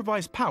an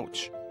improvised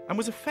pouch and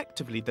was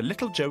effectively the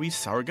little Joey's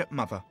surrogate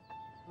mother.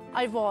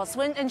 I was,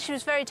 and she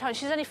was very tiny.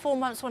 She was only 4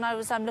 months when I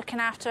was looking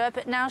after her,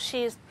 but now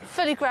she is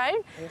fully grown.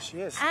 Here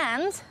she is.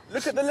 And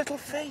look at the little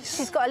face.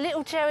 She's got a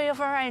little Joey of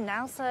her own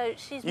now, so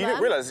she's You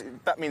don't realise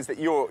that means that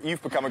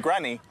you've become a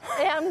granny.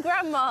 Yeah, I'm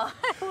grandma.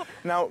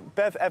 Now,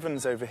 Bev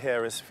Evans over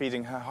here is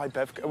feeding her. Hi,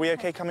 Bev. Are we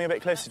OK coming a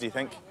bit closer, do you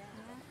think?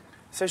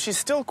 So she's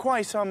still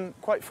quite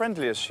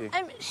friendly, is she?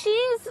 She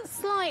is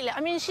slightly.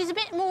 I mean, she's a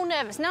bit more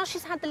nervous. Now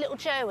she's had the little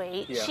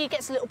Joey, she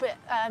gets a little bit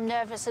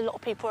nervous, a lot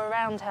of people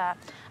around her.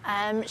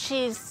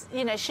 She's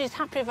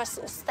happy with us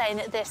sort of staying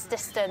at this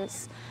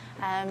distance.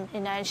 You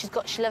know, and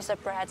she loves her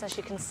bread, as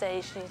you can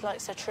see. She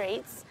likes her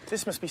treats.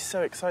 This must be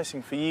so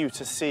exciting for you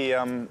to see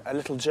a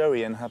little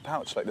Joey in her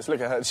pouch like this.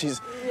 Look at her, she's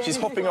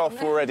hopping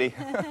off already.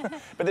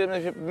 But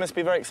it must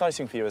be very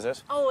exciting for you, is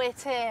it? Oh,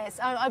 it is.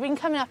 I've been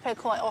coming up here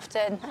quite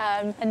often,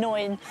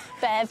 annoying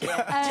Bev,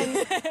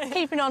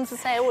 keeping on to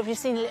say, oh, have you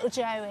seen little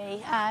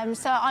Joey?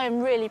 So I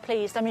am really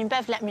pleased. I mean,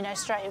 Bev let me know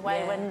straight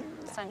away when...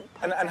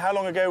 And how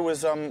long ago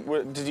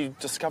did you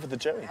discover the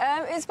Joey?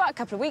 It's about a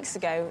couple of weeks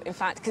ago, in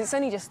fact, because it's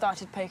only just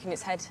started poking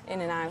its head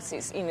in and out. So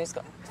it's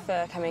got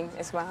fur coming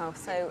as well.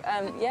 So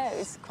yeah, it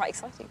was quite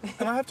exciting.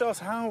 And I have to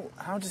ask,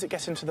 how does it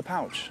get into the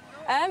pouch?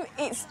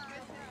 It's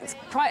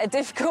quite a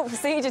difficult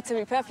procedure, to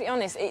be perfectly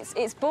honest.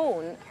 It's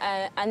born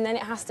and then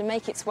it has to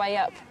make its way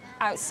up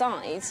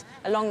outside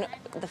along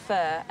the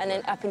fur and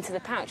then up into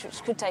the pouch,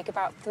 which could take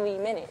about 3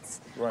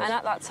 minutes. Right. And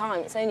at that time,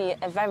 it's only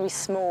a very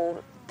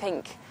small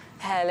pink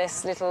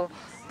hairless little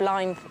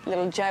blind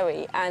little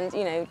Joey, and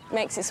you know,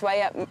 makes its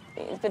way up.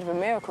 It's a bit of a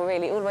miracle,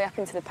 really, all the way up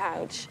into the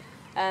pouch.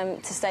 To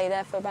stay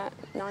there for about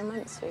 9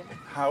 months, really.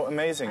 How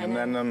amazing!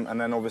 And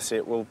then obviously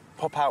it will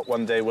pop out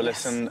one day,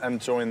 Willis,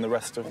 and join the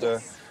rest of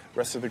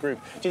the group.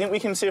 Do you think we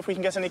can see if we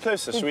can get any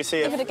closer? Shall we see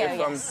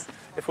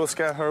if we'll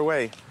scare her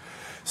away?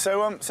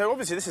 So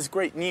obviously this is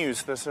great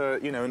news that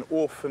you know, an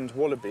orphaned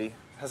wallaby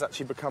has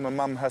actually become a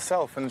mum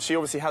herself, and she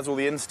obviously has all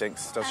the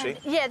instincts, does she?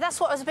 Yeah, that's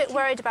what I was a bit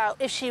worried about,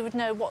 if she would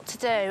know what to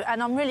do,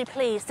 and I'm really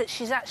pleased that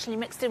she's actually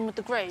mixed in with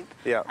the group.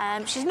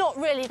 Yeah. She's not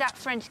really that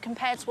friendly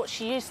compared to what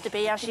she used to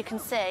be, as you can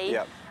see.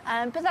 Yeah.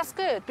 But that's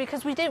good,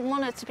 because we didn't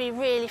want her to be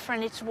really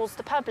friendly towards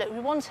the public. We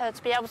want her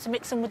to be able to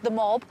mix in with the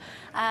mob,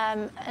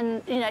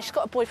 and, you know, she's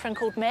got a boyfriend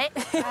called Mick.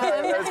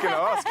 I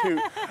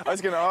was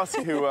going to ask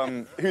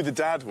who the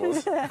dad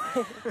was.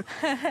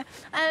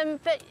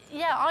 But,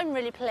 yeah, I'm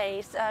really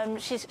pleased.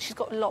 She's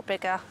got a lot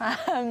bigger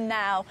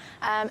now,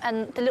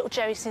 and the little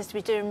Joey seems to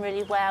be doing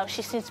really well.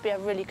 She seems to be a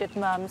really good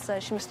mum,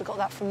 so she must have got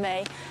that from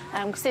me,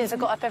 since I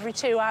got up every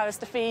 2 hours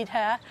to feed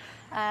her.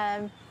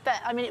 But,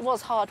 I mean, it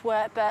was hard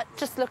work, but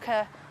just look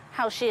at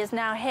how she is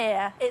now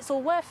here. It's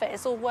all worth it.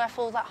 It's all worth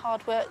all that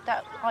hard work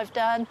that I've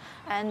done,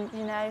 and,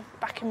 you know,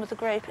 back in with the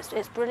group,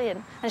 it's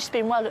brilliant. And she's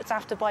been well looked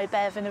after by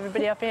Bev and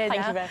everybody up here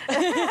now. Thank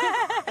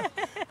you,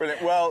 Bev.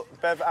 Brilliant. Well,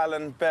 Bev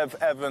Allen, Bev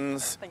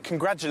Evans,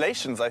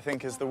 congratulations, I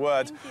think, is the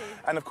word. Thank you.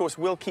 And, of course,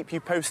 we'll keep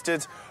you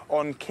posted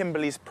on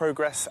Kimberly's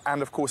progress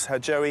and, of course, her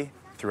Joey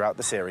throughout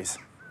the series.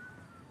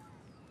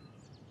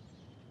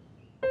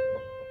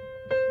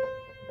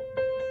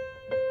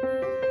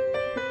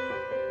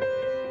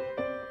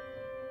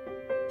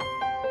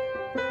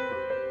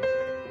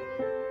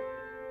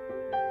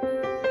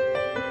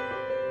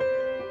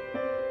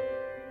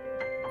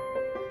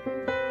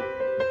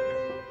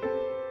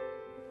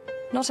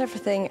 Not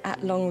everything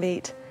at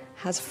Longleat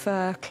has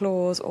fur,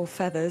 claws or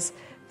feathers.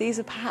 These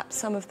are perhaps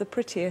some of the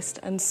prettiest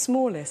and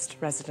smallest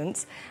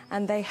residents,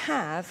 and they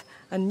have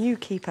a new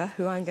keeper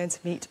who I'm going to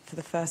meet for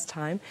the first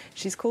time.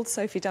 She's called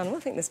Sophie Dunn. Well,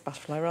 I think this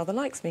butterfly rather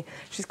likes me.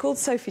 She's called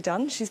Sophie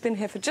Dunn. She's been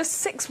here for just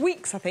 6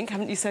 weeks, I think,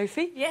 haven't you,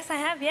 Sophie? Yes, I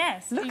have,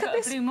 yes. Look at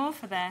this. Blue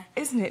morpher there.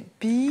 Isn't it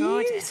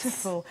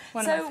beautiful?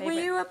 Gorgeous. So, were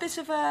you a bit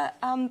of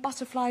a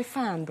butterfly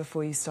fan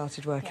before you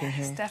started working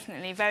here? Yes,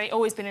 definitely.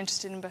 Always been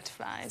interested in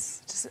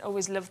butterflies. Just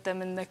always loved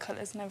them and the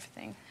colours and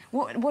everything.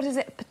 What is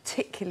it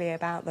particularly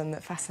about them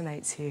that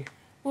fascinates you?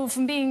 Well,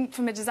 from being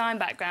from a design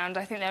background,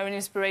 I think they're an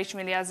inspiration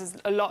really, as is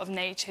a lot of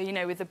nature, you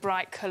know, with the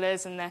bright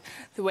colours and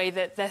the way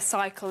that their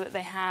cycle that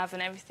they have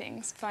and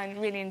everything. So I find it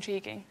really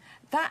intriguing.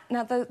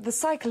 Now, the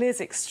cycle is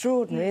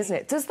extraordinary, isn't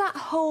it? Does that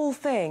whole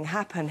thing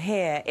happen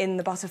here in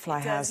the butterfly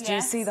house? Yes. Do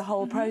you see the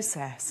whole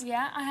process?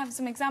 Yeah, I have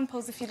some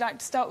examples if you'd like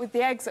to start with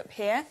the eggs up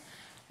here.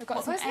 We've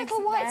got some those eggs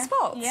little white there.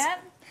 spots? Yeah.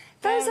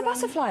 Those are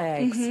butterfly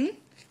eggs? Mm-hmm.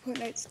 If you point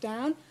those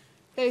down.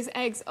 Those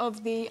eggs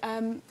of the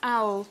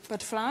owl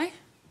butterfly.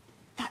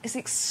 That is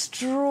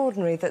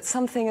extraordinary that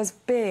something as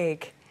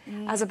big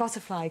as a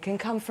butterfly can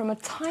come from a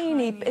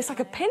tiny... It's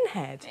like a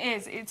pinhead. It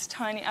is, it's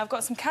tiny. I've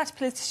got some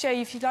caterpillars to show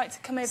you if you'd like to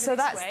come over this way. So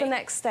that's the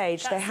next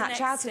stage. They hatch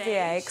out of the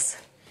eggs.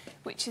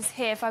 Which is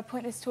here, if I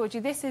point this towards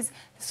you. This is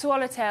the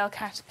swallowtail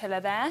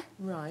caterpillar there.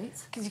 Right.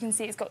 Because you can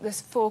see it's got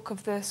this fork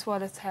of the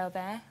swallowtail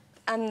there.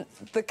 And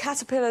the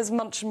caterpillars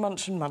munch and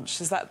munch and munch.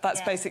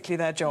 That's basically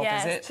their job,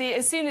 is it?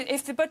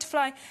 If the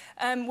butterfly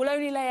will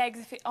only lay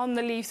eggs on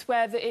the leaves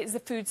where it's the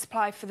food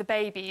supply for the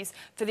babies,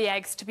 for the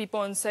eggs to be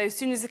born. So as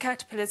soon as the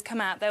caterpillars come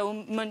out, they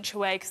will munch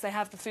away because they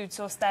have the food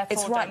source there for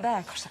them. It's right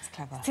there. Gosh, that's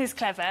clever. It is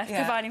clever,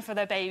 providing for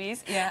their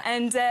babies. Yeah.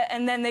 And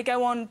then they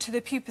go on to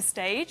the pupa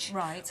stage,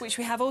 which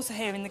we have also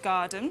here in the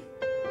garden.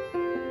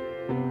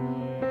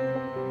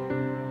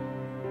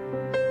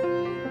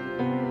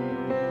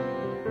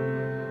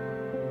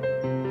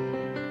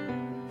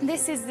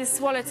 This is the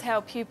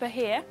swallowtail pupa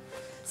here,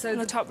 on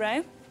the top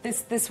row.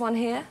 This one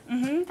here?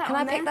 Mm-hmm. Can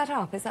I pick that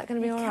up? Is that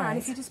going to be all right?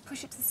 If you just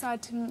push it to the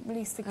side to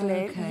release the glue.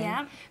 Okay.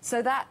 Yeah.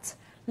 So that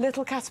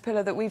little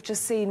caterpillar that we've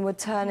just seen would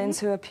turn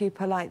into a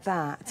pupa like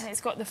that. And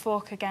it's got the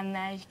fork again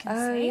there, you can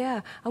see. Oh,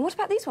 yeah. And what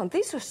about these ones?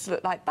 These just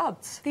look like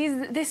buds.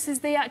 This is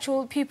the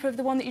actual pupa of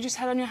the one that you just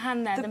had on your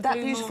hand there, that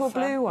beautiful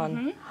blue one.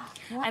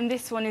 Mm-hmm. And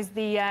this one is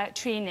the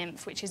tree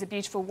nymph, which is a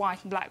beautiful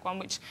white and black one,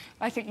 which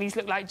I think these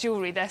look like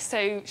jewellery. They're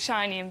so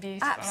shiny and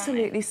beautiful.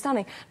 Absolutely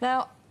stunning.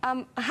 Now,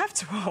 I have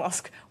to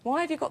ask,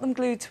 why have you got them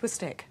glued to a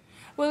stick?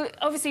 Well,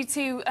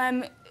 obviously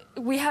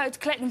we had to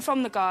collect them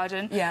from the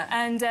garden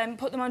and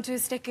put them onto a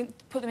stick and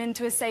put them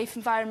into a safe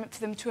environment for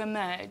them to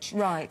emerge.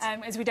 Right.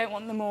 As we don't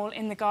want them all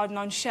in the garden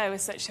on show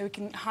as such, so we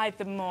can hide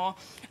them more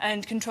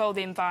and control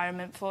the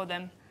environment for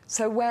them.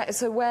 So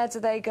where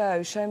do they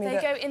go? Show me. They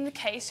go in the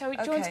case. Do you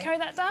want to carry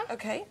that down?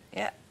 Okay.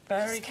 Yeah.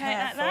 Very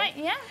careful. Like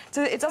that, yeah.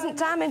 So it doesn't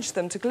damage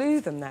them to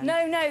glue them then?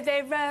 No,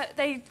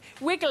 they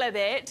wiggle a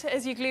bit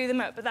as you glue them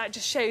up, but that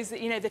just shows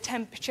that, you know, the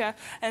temperature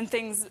and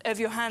things of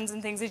your hands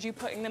and things as you're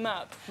putting them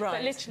up. Right.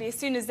 But literally, as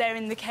soon as they're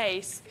in the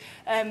case,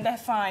 they're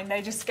fine.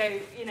 They just go,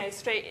 you know,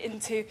 straight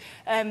into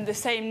the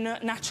same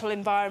natural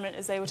environment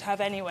as they would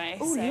have anyway.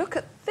 Oh, so. look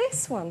at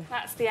this one?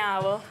 That's the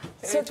owl.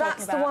 So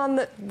that's the one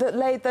that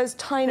laid those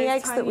tiny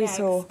eggs that we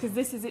saw? Because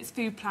this is its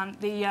food plant,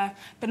 the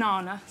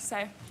banana,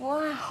 so...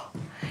 Wow.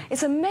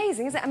 It's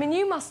amazing, isn't it? I mean,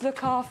 you must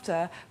look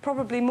after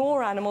probably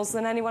more animals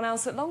than anyone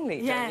else at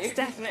Longleat, don't you? Yes,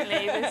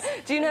 definitely.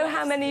 Do you know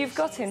how many you've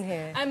got in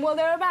here? Well,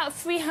 there are about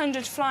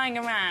 300 flying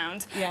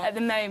around at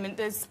the moment.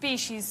 The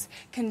species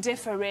can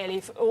differ,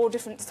 really, for all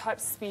different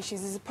types of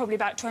species. There's probably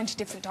about 20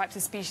 different types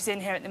of species in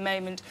here at the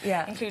moment,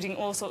 including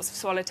all sorts of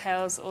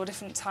swallowtails, all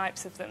different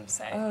types of them.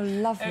 So oh,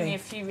 lovely. Only a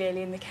few,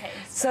 really, in the case.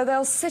 So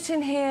they'll sit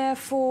in here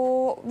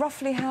for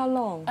roughly how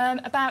long?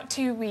 About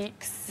 2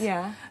 weeks.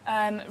 Yeah.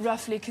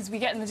 Roughly, because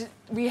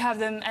we have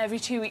them every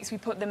 2 weeks. We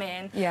put them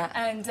in. Yeah.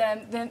 And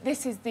then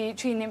this is the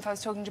tree nymph I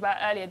was talking about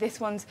earlier. This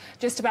one's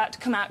just about to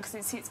come out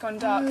because it's gone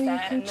dark there. You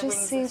can and the just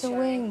wings see are the showing.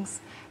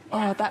 wings.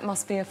 Oh, that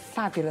must be a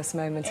fabulous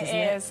moment, isn't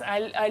it? It is.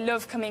 I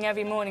love coming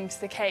every morning to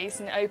the case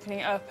and opening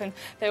it up and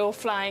they're all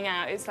flying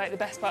out. It's like the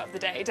best part of the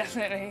day,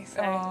 definitely.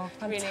 So oh,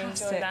 I really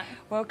enjoy that.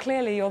 Well,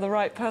 clearly you're the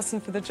right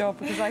person for the job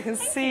because I can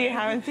see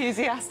how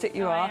enthusiastic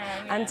you are.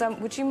 And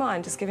would you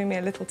mind just giving me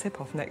a little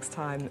tip-off next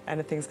time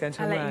anything's going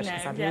to emerge?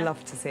 Because I'd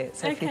love to see it.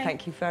 Sophie,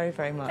 thank you very,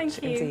 very much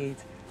Thank you. indeed.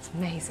 It's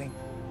amazing.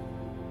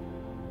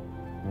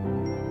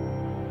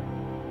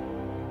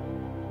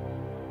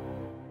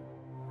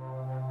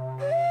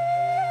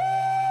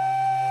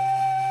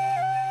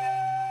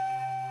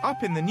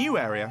 Up in the new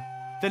area,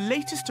 the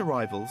latest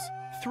arrivals,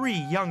 3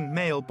 young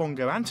male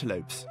bongo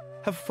antelopes,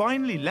 have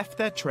finally left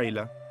their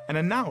trailer and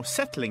are now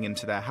settling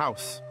into their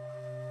house.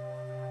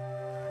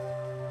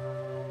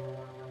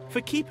 For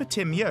keeper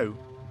Tim Yo,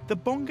 the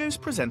bongos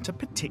present a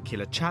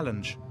particular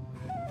challenge.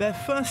 Their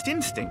first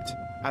instinct,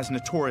 as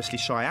notoriously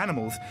shy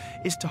animals,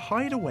 is to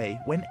hide away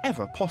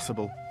whenever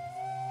possible.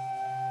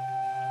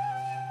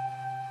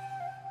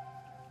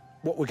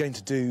 What we're going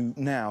to do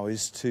now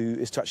is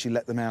to actually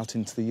let them out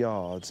into the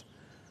yard.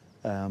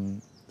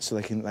 So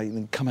they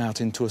can come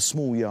out into a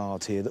small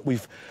yard here that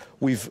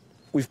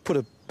we've put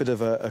a bit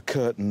of a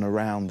curtain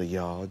around the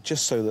yard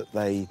just so that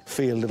they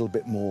feel a little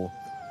bit more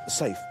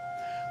safe.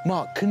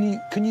 Mark,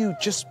 can you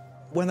just,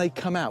 when they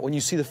come out, when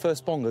you see the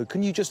first bongo,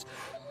 can you just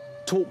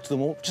talk to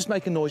them or just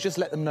make a noise, just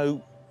let them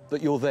know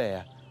that you're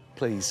there,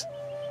 please?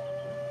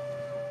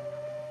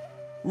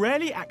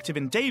 Rarely active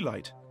in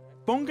daylight,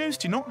 bongos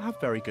do not have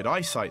very good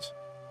eyesight,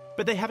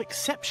 but they have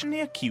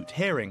exceptionally acute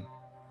hearing.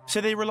 So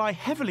they rely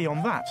heavily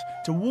on that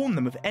to warn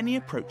them of any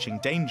approaching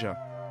danger.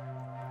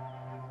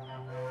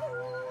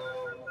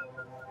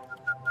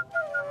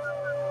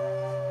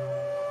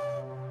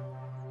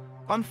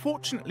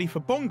 Unfortunately for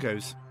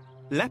bongos,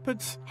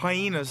 leopards,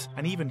 hyenas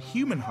and even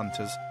human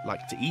hunters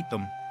like to eat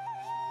them.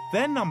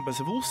 Their numbers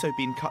have also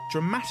been cut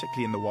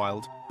dramatically in the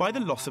wild by the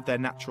loss of their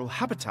natural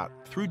habitat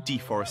through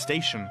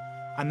deforestation,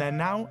 and they're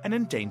now an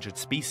endangered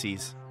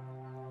species.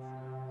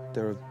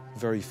 There are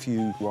very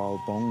few wild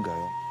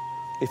bongo.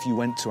 If you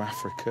went to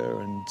Africa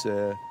and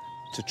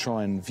to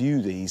try and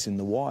view these in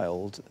the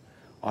wild,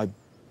 I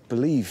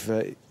believe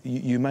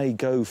you may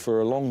go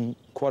for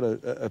quite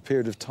a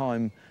period of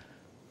time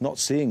not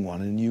seeing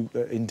one, and you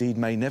indeed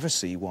may never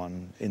see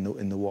one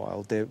in the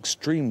wild. They're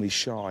extremely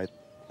shy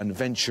and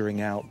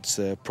venturing out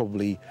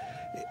probably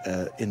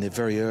in the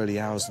very early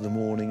hours of the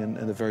morning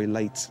and the very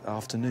late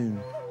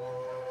afternoon.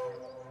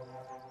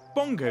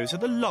 Bongos are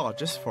the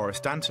largest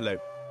forest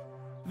antelope.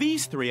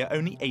 These 3 are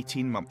only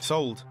 18 months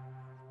old.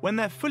 When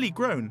they're fully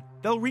grown,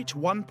 they'll reach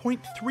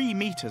 1.3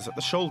 metres at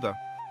the shoulder,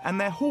 and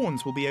their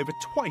horns will be over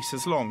twice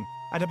as long,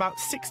 at about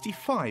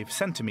 65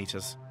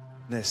 centimetres.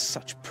 They're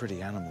such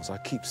pretty animals, I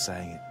keep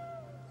saying it.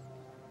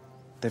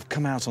 They've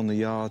come out on the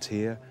yard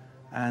here,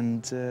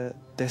 and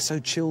they're so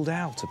chilled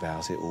out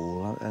about it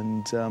all,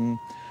 and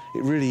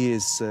it really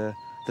is the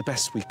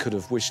best we could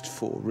have wished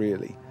for,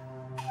 really.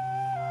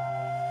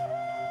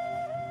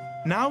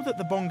 Now that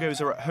the bongos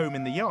are at home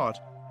in the yard,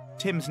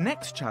 Tim's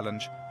next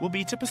challenge will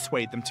be to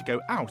persuade them to go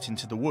out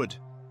into the wood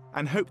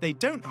and hope they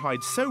don't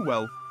hide so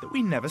well that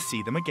we never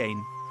see them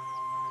again.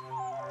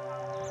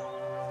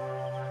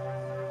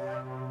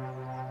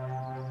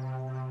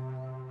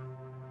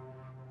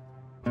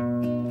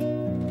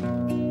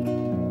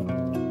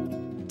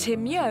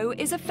 Tim Yo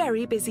is a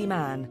very busy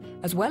man.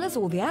 As well as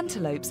all the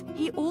antelopes,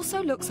 he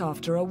also looks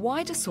after a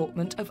wide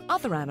assortment of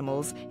other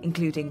animals,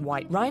 including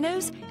white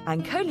rhinos,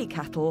 Ankoli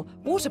cattle,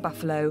 water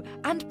buffalo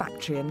and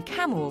Bactrian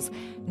camels,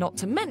 not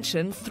to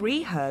mention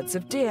 3 herds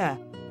of deer.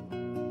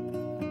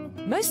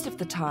 Most of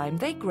the time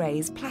they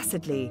graze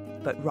placidly,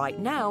 but right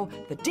now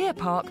the deer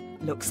park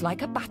looks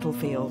like a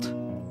battlefield.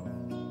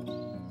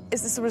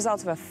 Is this a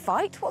result of a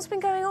fight? What's been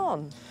going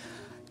on?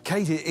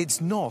 Katie,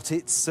 it's not.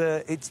 It's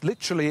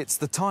literally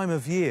the time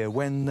of year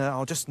when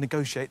I'll just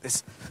negotiate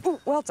this. Ooh,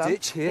 well done.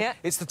 Ditch here. Yeah.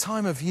 It's the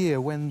time of year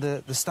when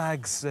the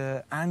stags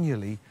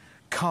annually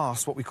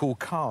cast what we call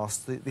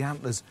cast. The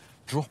antlers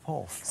drop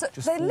off. So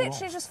they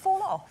literally just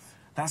fall off.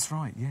 That's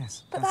right.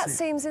 Yes. But that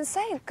seems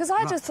insane because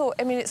I just thought.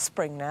 I mean, it's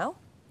spring now.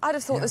 I'd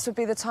have thought this would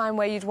be the time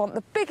where you'd want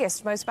the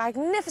biggest, most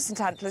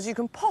magnificent antlers you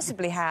can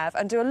possibly have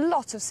and do a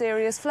lot of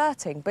serious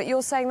flirting. But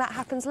you're saying that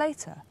happens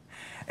later.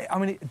 I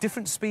mean,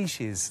 different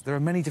species, there are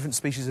many different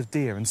species of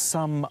deer, and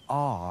some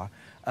are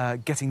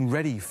getting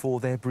ready for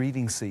their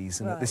breeding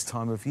season at this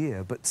time of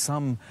year. But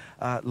some,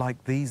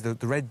 like these, the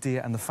red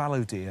deer and the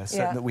fallow deer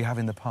that we have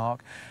in the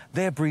park,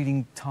 their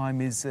breeding time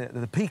is,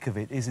 the peak of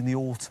it is in the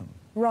autumn.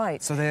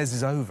 Right. So theirs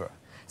is over.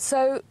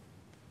 So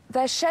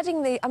they're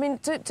shedding the... I mean,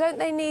 don't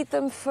they need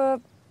them for,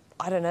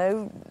 I don't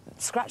know,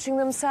 scratching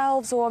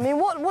themselves? Or, I mean,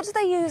 what do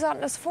they use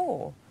antlers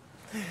for?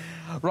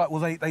 Right, well,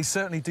 they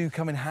certainly do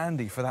come in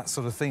handy for that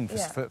sort of thing,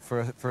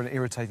 for an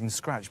irritating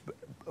scratch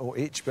or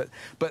itch, but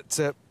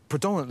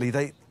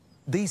predominantly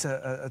these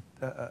are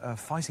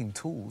fighting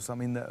tools. I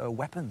mean, they're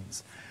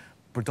weapons,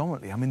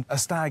 predominantly. I mean, a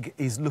stag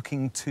is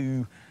looking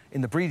to,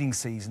 in the breeding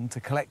season, to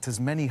collect as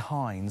many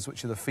hinds,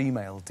 which are the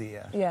female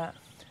deer. Yeah.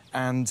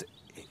 And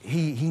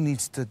he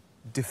needs to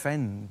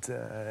defend,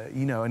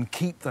 you know, and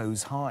keep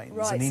those hinds.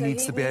 Right, and he so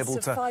needs to be able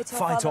to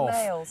fight off.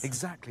 Males.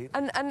 Exactly.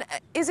 And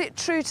is it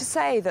true to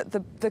say that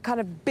the kind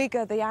of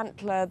bigger the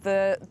antler,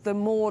 the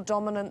more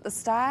dominant the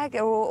stag,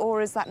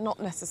 or is that not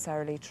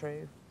necessarily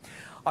true?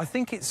 I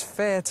think it's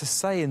fair to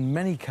say in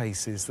many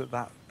cases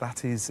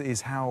that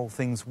is how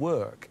things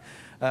work.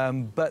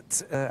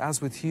 But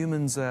as with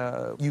humans,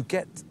 you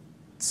get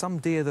some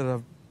deer that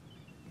are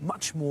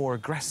much more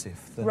aggressive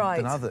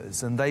than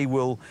others, and they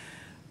will,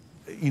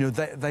 you know,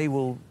 they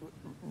will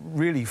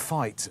really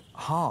fight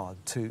hard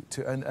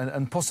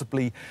and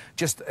possibly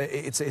just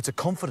it's a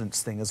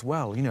confidence thing as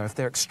well. You know, if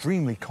they're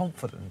extremely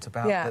confident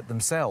about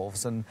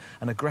themselves and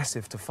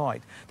aggressive to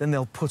fight, then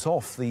they'll put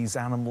off these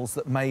animals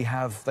that may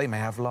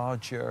have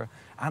larger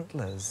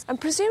antlers. And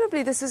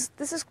presumably this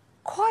is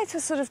quite a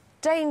sort of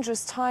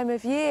dangerous time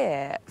of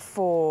year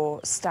for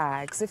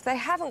stags if they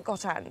haven't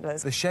got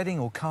antlers. The shedding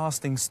or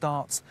casting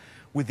starts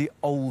with the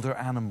older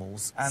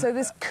animals. And so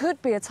this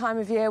could be a time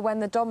of year when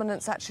the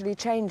dominance actually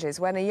changes,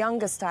 when a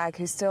younger stag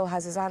who still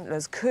has his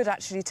antlers could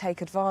actually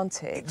take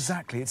advantage.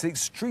 Exactly. It's an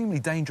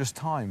extremely dangerous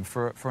time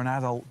for an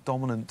adult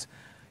dominant,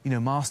 you know,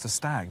 master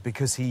stag,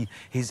 because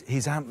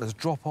his antlers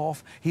drop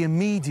off. He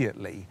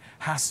immediately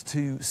has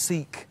to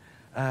seek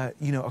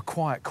you know, a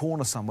quiet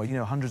corner somewhere, you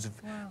know, hundreds of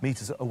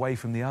metres away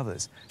from the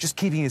others, just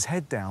keeping his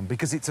head down,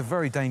 because it's a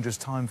very dangerous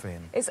time for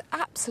him. It's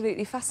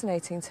absolutely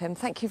fascinating, Tim.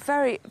 Thank you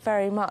very,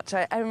 very much.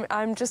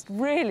 I'm just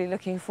really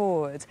looking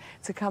forward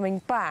to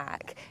coming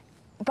back.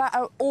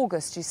 About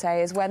August, you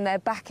say, is when they're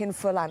back in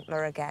full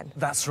antler again.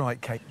 That's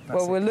right, Kate.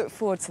 We'll look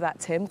forward to that,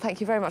 Tim.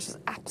 Thank you very much. It's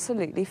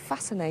absolutely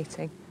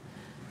fascinating.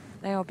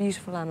 They are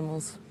beautiful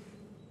animals.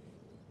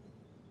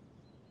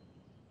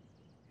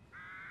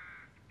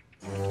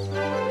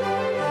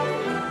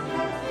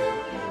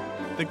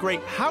 The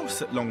great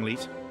house at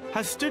Longleat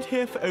has stood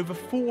here for over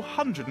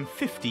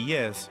 450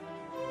 years.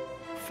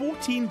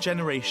 14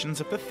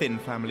 generations of the Thin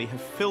family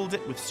have filled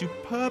it with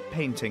superb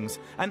paintings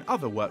and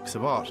other works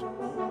of art.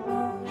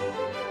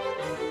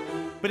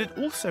 But it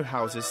also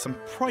houses some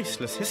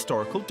priceless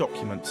historical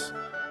documents.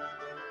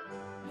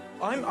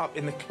 I'm up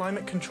in the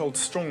climate-controlled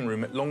strong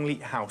room at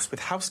Longleat House with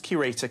house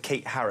curator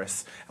Kate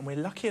Harris, and we're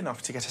lucky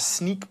enough to get a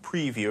sneak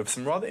preview of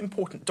some rather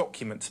important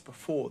documents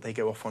before they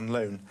go off on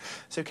loan.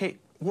 So, Kate,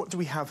 what do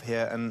we have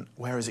here and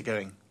where is it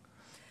going?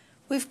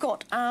 We've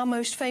got our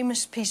most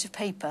famous piece of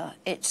paper.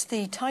 It's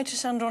the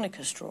Titus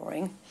Andronicus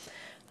drawing,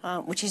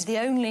 which is the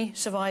only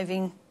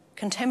surviving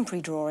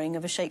contemporary drawing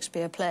of a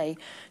Shakespeare play.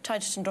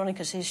 Titus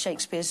Andronicus is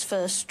Shakespeare's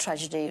first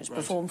tragedy. It was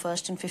performed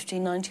first in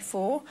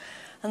 1594,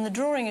 and the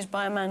drawing is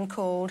by a man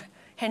called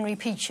Henry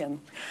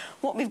Peacham.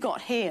 What we've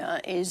got here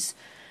is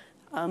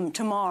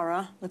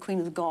Tamara, the Queen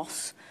of the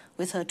Goths,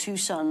 with her two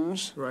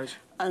sons,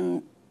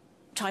 and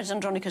Titus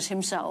Andronicus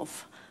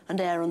himself, and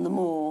Aaron the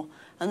Moor.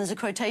 And there's a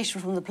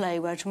quotation from the play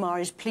where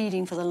Tamara is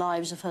pleading for the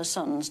lives of her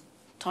sons.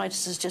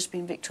 Titus has just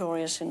been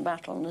victorious in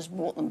battle and has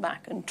brought them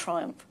back in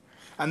triumph.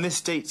 And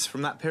this dates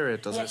from that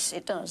period, does it? Yes,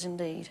 it does,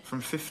 indeed. From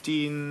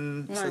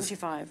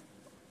 1595.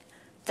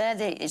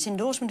 Its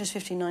endorsement is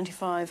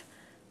 1595,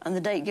 and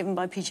the date given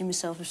by Peacham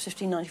himself was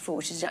 1594,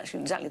 which is actually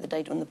exactly the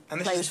date when the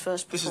play was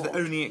first performed. This is the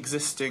only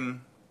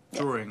existing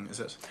drawing, is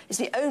it? It's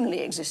the only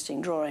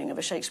existing drawing of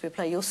a Shakespeare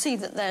play. You'll see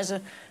that there's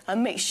a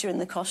mixture in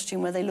the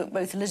costume where they look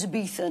both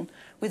Elizabethan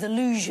with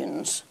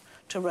allusions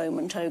to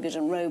Roman togas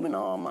and Roman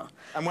armour.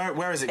 And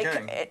where is it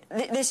going?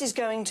 This is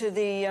going to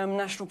the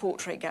National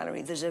Portrait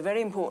Gallery. There's a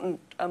very important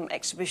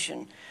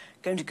exhibition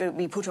going to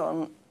be put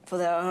on for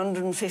their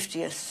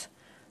 150th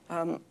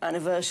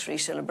anniversary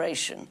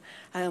celebration,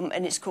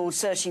 and it's called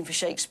Searching for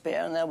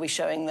Shakespeare, and they'll be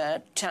showing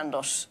their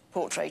Chandos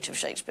portrait of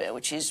Shakespeare,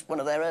 which is one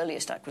of their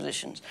earliest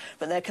acquisitions.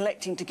 But they're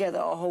collecting together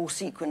a whole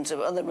sequence of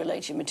other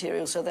related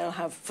material, so they'll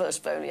have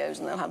first folios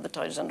and they'll have the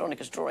Titus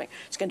Andronicus drawing.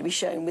 It's going to be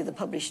shown with the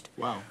published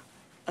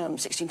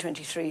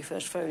 1623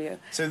 first folio.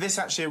 So this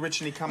actually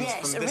originally comes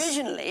from this... Yes,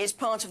 originally it's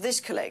part of this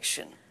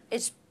collection.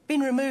 It's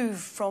been removed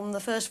from the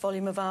first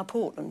volume of our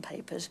Portland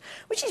papers,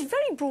 which is,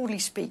 very broadly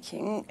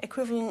speaking,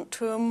 equivalent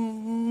to a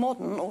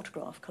modern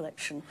autograph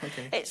collection.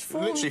 Okay. It's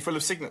formed... literally full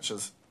of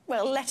signatures.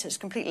 Well, letters,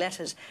 complete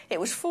letters. It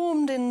was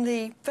formed in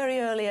the very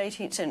early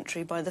 18th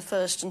century by the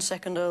first and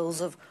second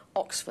Earls of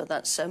Oxford,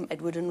 that's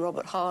Edward and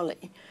Robert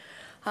Harley.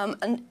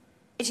 And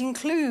it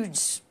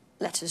includes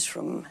letters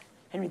from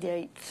Henry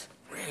VIII.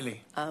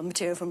 Really?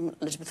 Material from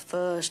Elizabeth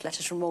I,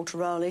 letters from Walter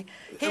Raleigh.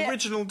 Here,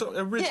 original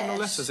yes,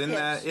 letters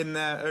in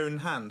their own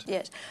hand.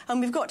 Yes, and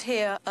we've got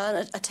here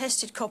an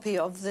attested copy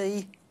of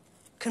the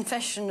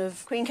confession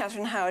of Queen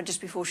Catherine Howard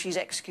just before she's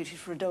executed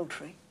for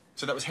adultery.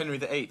 So that was Henry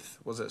VIII,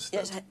 was it?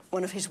 Yes,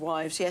 one of his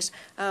wives. Yes,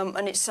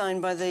 and it's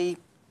signed by the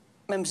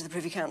members of the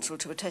Privy Council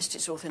to attest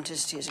its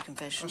authenticity as a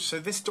confession. Oh, so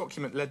this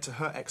document led to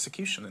her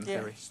execution, in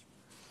theory.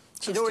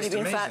 She'd already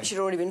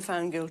been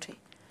found guilty.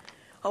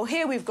 Oh,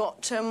 here we've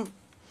got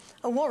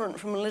a warrant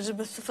from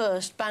Elizabeth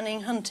I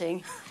banning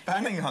hunting.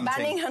 Banning hunting?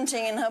 Banning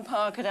hunting in her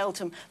park at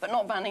Eltham, but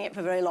not banning it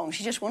for very long.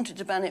 She just wanted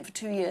to ban it for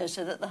 2 years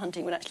so that the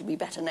hunting would actually be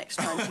better next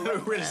time.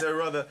 Really? So a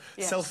rather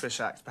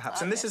selfish act,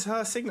 perhaps. And this is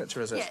her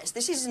signature, is it? Yes,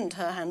 this isn't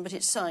her hand, but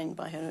it's signed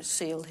by her and it's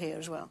sealed here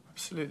as well.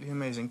 Absolutely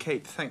amazing.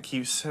 Kate, thank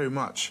you so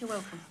much. You're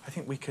welcome. I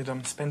think we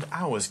could spend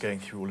hours going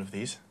through all of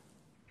these.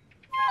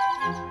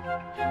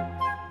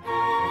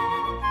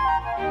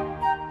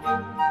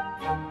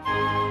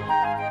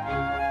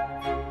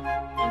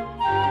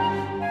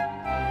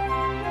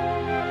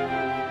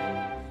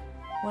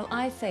 Well,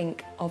 I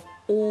think of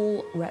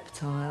all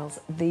reptiles,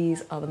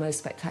 these are the most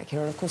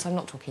spectacular. And, of course, I'm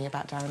not talking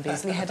about Darren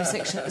Beasley, head of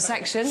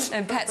section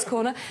in Pets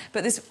Corner,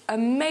 but this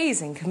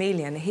amazing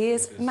chameleon. He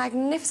is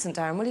magnificent,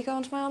 Darren. Will you go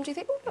onto my arm, do you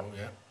think? Oh,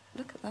 yeah.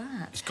 Look at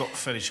that. He's got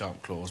fairly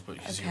sharp claws, but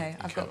you can see OK,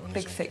 I've got a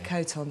big, thick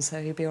coat on,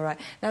 so he'll be all right.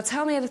 Now,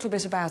 tell me a little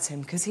bit about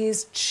him, because he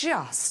is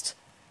just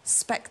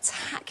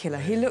spectacular.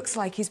 He looks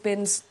like he's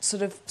been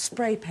sort of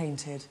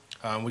spray-painted.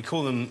 We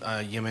call them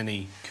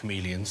Yemeni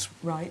chameleons.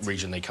 Right.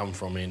 Region they come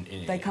from in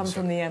they come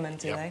from the Yemen,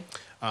 do they?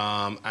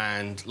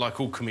 And like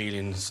all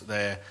chameleons,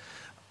 they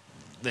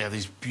have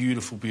these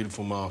beautiful,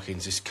 beautiful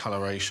markings, this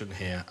coloration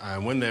here.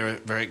 And when they're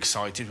very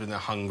excited, when they're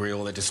hungry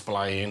or they're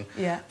displaying,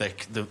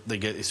 they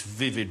get this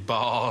vivid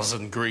bars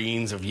and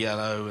greens of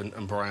yellow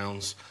and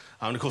browns.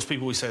 And, of course,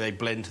 people always say they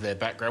blend to their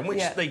background,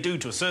 which they do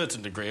to a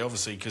certain degree,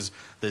 obviously, because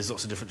there's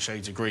lots of different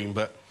shades of green.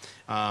 But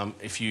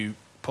if you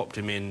popped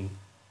him in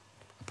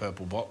a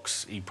purple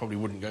box, he probably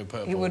wouldn't go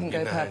purple. He wouldn't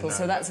go purple,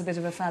 so that's a bit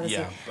of a fallacy.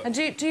 Yeah, and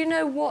do you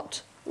know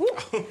what... Ooh,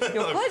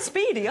 you're quite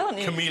speedy, aren't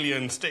you?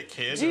 Chameleon stick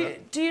here.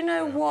 Do you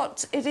know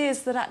what it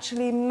is that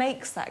actually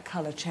makes that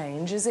colour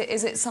change? Is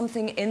it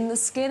something in the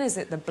skin? Is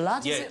it the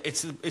blood? Yeah,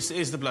 it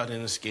is the blood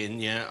in the skin,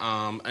 yeah.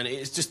 And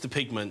it's just the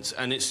pigments.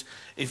 And it's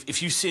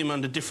if you see him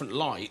under different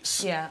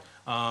lights, he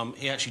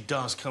actually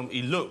does come...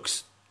 He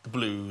looks the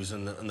blues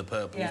and the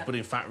purples, but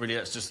in fact, really,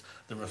 that's just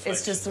the reflections.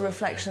 It's just the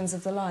reflections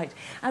of the light.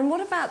 And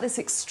what about this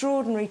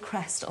extraordinary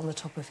crest on the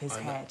top of his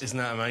head? Isn't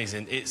that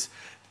amazing?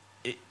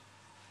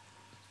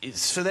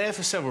 It's there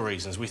for several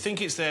reasons. We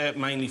think it's there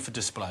mainly for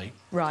display.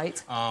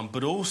 Right.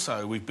 But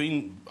also, we've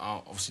been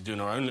obviously doing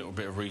our own little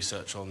bit of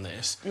research on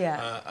this.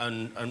 Yeah.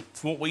 And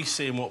from what we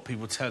see and what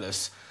people tell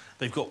us,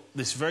 they've got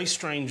this very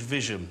strange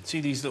vision.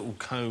 See these little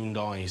coned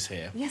eyes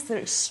here? Yes, they're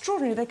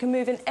extraordinary. They can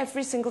move in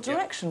every single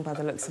direction by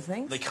the looks of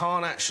things. They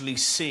can't actually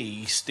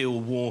see still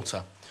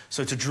water.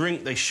 So to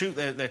drink, they shoot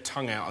their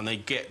tongue out and they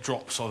get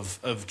drops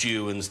of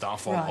dew and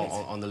stuff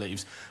on the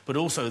leaves. But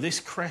also, this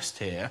crest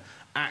here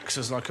acts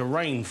as like a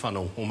rain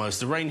funnel,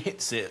 almost. The rain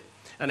hits it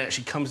and it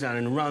actually comes down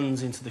and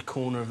runs into the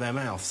corner of their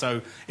mouth.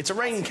 So it's a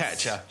rain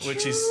catcher,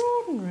 which is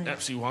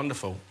absolutely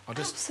wonderful.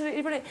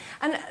 Absolutely brilliant.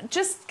 And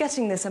just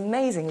getting this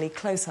amazingly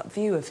close-up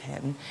view of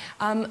him,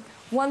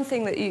 one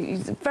thing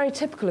that very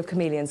typical of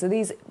chameleons are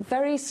these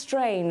very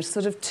strange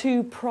sort of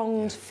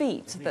two-pronged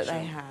feet that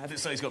they have.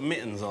 So he's got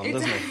mittens on,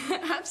 doesn't he?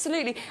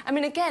 Absolutely. I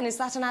mean, again, is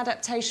that an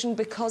adaptation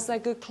because they're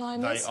good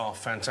climbers? They are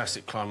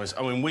fantastic climbers.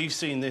 I mean, we've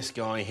seen this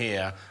guy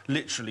here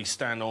literally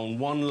stand on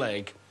one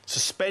leg,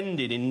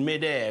 suspended in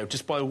mid-air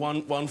just by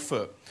one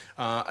foot,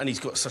 and he's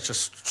got such a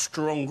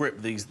strong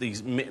grip,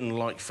 these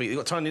mitten-like feet. They've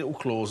got tiny little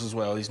claws as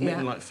well, these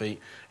mitten-like feet.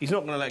 He's not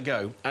going to let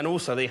go. And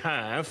also they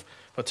have,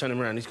 if I turn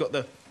him around, he's got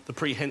the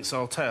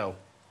prehensile tail.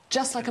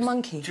 Just like a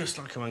monkey? Just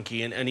like a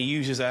monkey, and he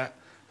uses that...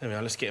 There we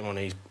are, let's get him on,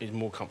 he's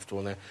more comfortable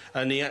on there.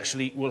 And he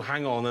actually will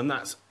hang on, and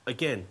that's,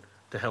 again,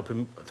 to help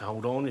him to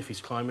hold on if he's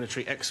climbing a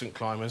tree. Excellent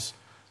climbers.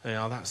 There you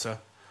are, that's a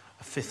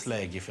fifth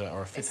leg, if you like,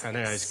 or a fifth hand.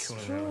 It's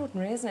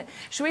extraordinary, isn't it?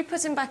 Should we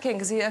put him back in?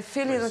 Because I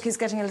feel like he's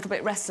getting a little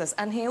bit restless.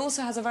 And he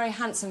also has a very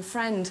handsome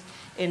friend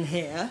in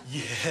here.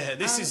 Yeah,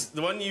 this is...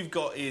 The one you've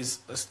got is...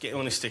 Let's get him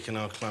on his stick and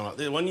I'll climb up.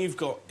 The one you've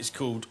got is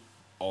called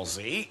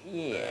Aussie.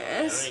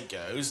 Yes. There it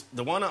goes.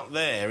 The one up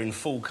there in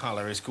full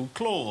colour is called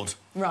Claude.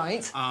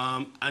 Right.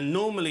 And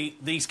normally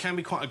these can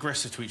be quite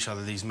aggressive to each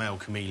other, these male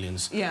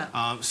chameleons.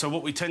 Yeah. So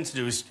what we tend to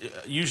do is,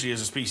 usually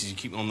as a species, you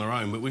keep them on their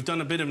own, but we've done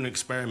a bit of an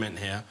experiment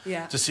here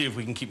to see if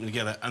we can keep them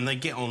together, and they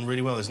get on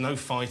really well. There's no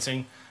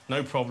fighting,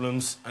 no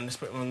problems, and let's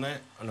put them on there,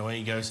 and away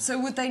he goes. So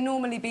would they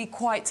normally be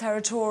quite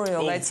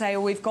territorial? They'd say,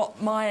 oh, we've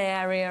got my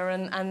area,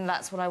 and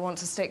that's what I want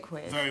to stick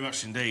with. Very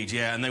much indeed,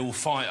 yeah, and they will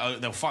fight.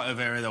 They'll fight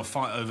over area. They'll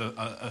fight over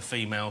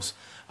females.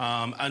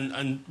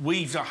 And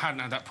we hadn't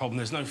had that problem.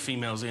 There's no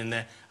females in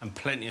there and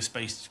plenty of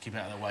space to keep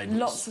out of the way.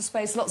 Lots of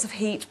space, lots of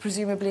heat,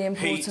 presumably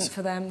important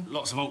for them.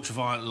 Lots of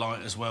ultraviolet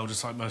light as well,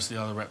 just like most of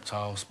the other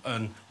reptiles.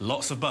 And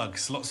lots of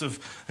bugs, lots of,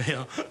 you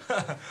know...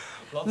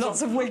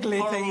 Lots of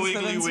wiggly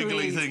things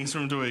wiggly things for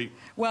them to eat.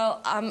 Well,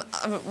 I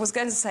was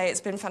going to say it's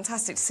been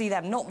fantastic to see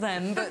them, not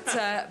them,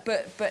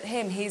 but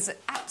him. He's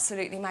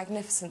absolutely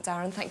magnificent,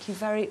 Darren. Thank you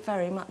very,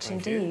 very much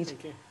indeed.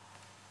 Thank you.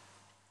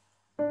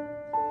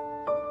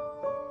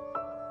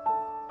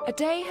 A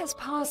day has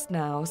passed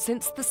now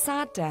since the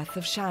sad death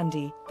of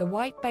Shandy, the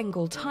white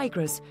Bengal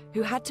tigress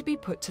who had to be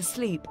put to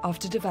sleep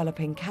after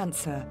developing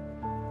cancer.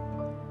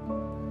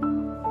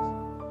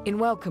 In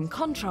welcome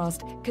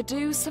contrast,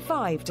 Kadu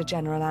survived a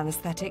general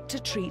anaesthetic to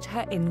treat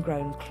her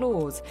ingrown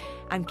claws,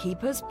 and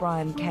keepers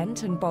Brian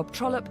Kent and Bob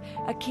Trollope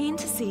are keen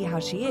to see how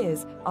she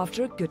is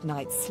after a good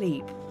night's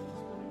sleep.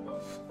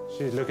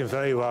 She's looking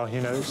very well, you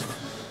know, it's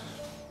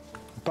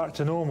back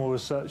to normal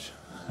as such.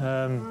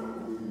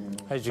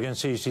 As you can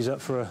see, she's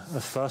up for a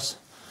fuss.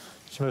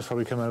 She must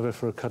probably come over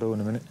for a cuddle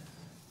in a minute.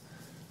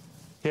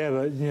 Yeah,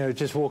 but, you know,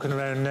 just walking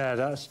around there,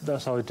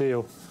 that's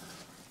ideal.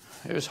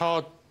 It was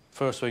hard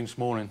first thing this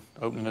morning,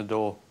 opening the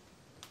door.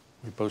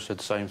 We both said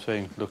the same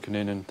thing, looking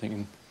in and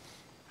thinking,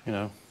 you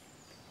know,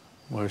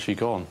 where has she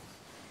gone?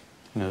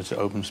 You know, it's an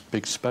open,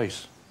 big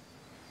space.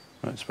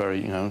 It's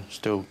very, you know,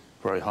 still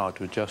very hard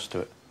to adjust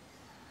to it.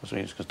 I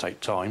think it's going to take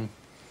time,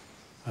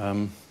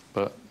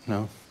 but, you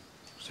know,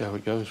 see how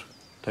it goes,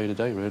 day to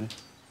day, really.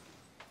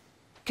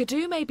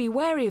 Kadu may be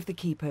wary of the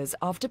keepers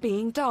after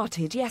being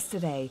darted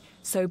yesterday,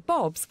 so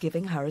Bob's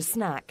giving her a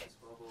snack.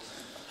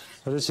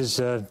 Well, this is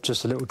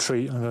just a little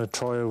treat I'm going to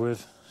try her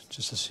with,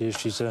 just to see if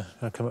she's going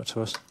to come up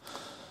to us.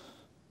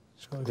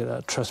 She's got to get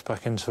that trust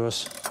back into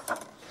us.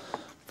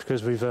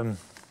 Because we've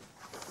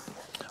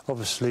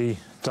obviously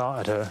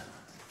darted her,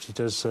 she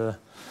does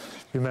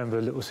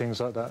remember little things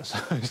like that, so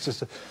it's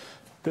just a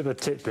bit of a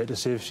tidbit to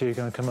see if she's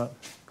going to come up.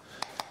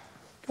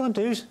 Come on,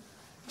 dudes.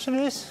 What's in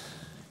this?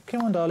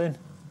 Come on, darling.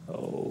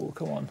 Oh,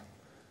 come on.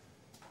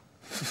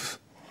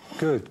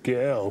 Good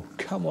girl.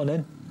 Come on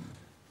in.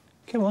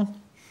 Come on.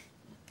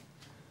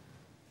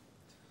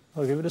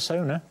 I'll give it a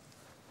sonar.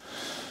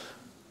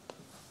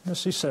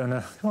 Let's see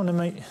sonar. Come on then,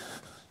 mate. Do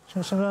you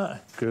want some of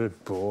that?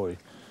 Good boy.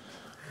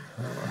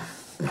 Oh,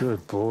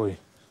 good boy.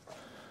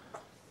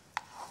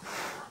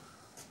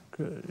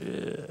 Good,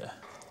 yeah.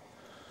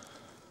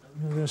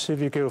 We're going to see if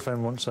your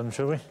girlfriend wants some,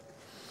 shall we?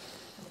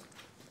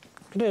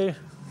 Good.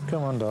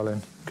 Come on,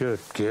 darling. Good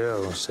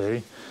girl,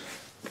 see?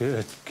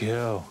 Good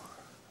girl.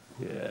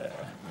 Yeah.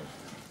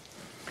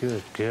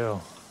 Good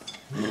girl.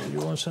 You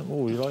want some?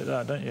 Oh, you like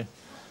that, don't you?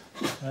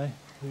 Hey?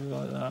 You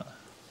like that?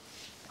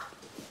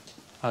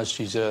 As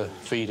she's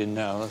feeding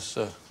now, that's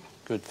a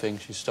good thing.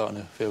 She's starting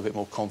to feel a bit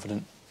more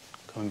confident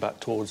coming back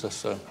towards us,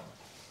 so,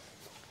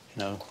 you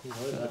know,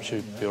 it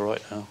should be all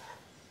right now.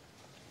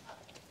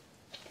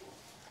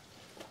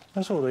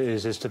 That's all it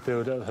is to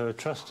build up her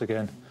trust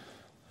again.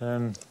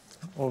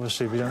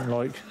 Obviously, we don't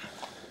like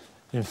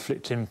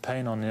inflicting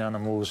pain on the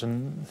animals,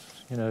 and,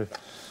 you know,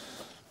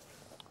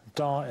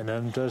 darting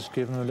them does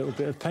give them a little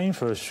bit of pain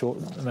for a short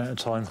amount of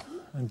time.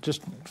 And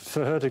just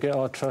for her to get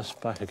our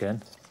trust back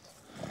again,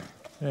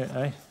 yeah,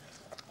 eh?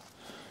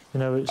 You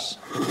know, it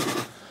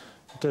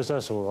does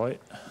us all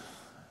right.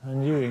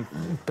 And you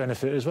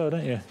benefit as well,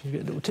 don't you? You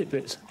get little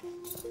tidbits.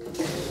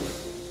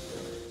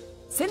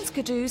 Since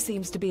Kadu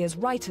seems to be as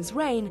right as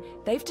rain,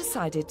 they've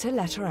decided to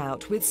let her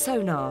out with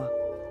sonar.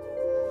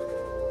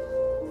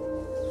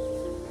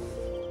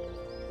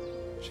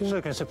 She's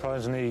looking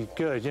surprisingly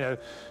good, you know.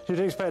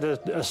 You'd expect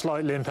a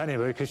slight limp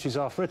anyway because she's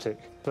arthritic,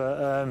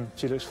 but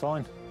she looks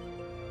fine.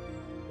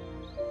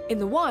 In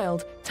the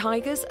wild,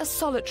 tigers are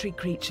solitary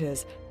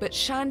creatures, but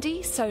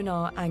Shandy,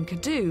 Sonar and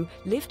Kadu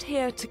lived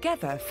here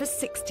together for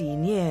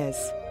 16 years.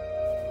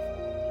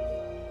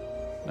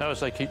 Now as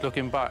they keep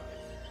looking back,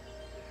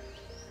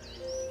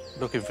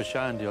 looking for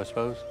Shandy, I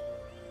suppose.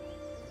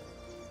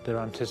 They're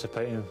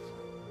anticipating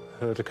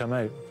her to come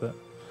out, but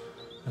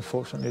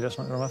unfortunately that's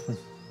not going to happen.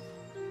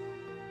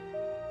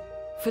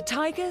 For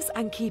tigers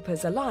and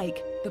keepers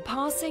alike, the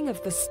passing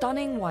of the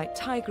stunning white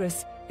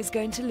tigress is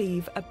going to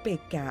leave a big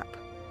gap.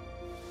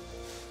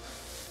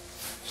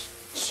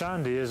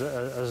 Shandy, as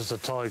a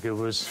tiger,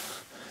 was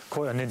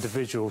quite an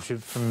individual.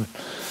 From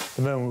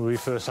the moment we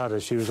first had her,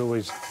 she was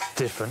always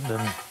different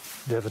than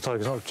the other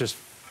tigers, not just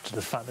to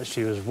the fact that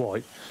she was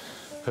white,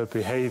 her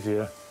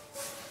behaviour.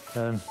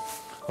 I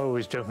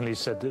always jokingly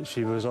said that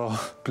she was our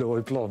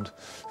blue-eyed blonde,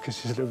 because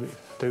she's a little bit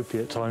dopey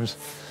at times.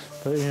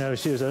 But, you know,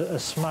 she was a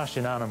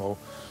smashing animal.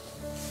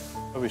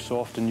 Every so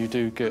often you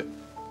do get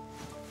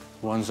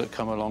ones that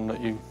come along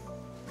that you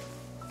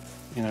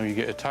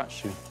get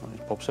attached to.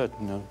 Like Bob said,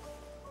 you know,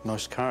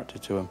 nice character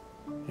to them.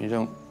 You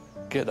don't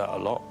get that a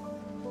lot.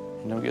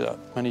 You don't get that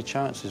many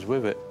chances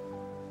with it.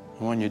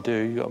 And when you do,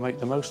 you've got to make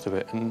the most of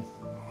it, and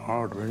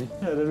hard, really.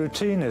 Yeah, the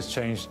routine has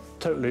changed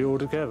totally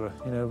altogether.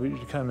 You know,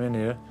 you come in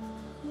here,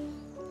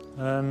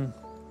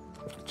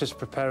 just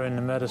preparing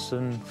the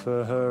medicine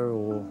for her,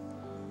 or,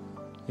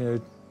 you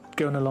know,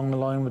 going along the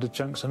line with the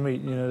chunks of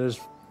meat, you know,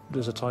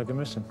 there's a tiger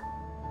missing.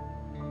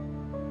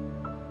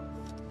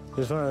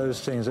 It's one of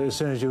those things that as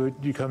soon as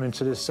you come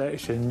into this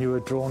section, you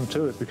were drawn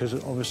to it because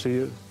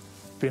obviously,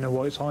 being a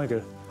white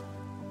tiger,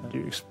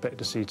 you expect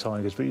to see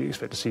tigers, but you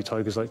expect to see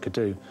tigers like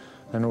Kadu,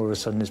 and all of a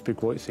sudden this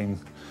big white thing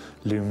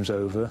looms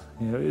over.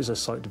 You know, it is a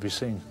sight to be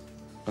seen.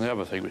 And the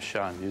other thing with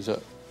Shandy is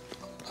that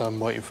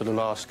waiting for the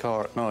last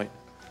car at night,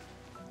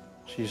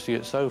 she used to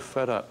get so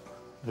fed up.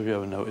 Have you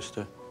ever noticed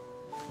her?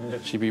 Yeah.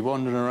 She'd be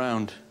wandering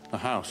around the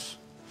house,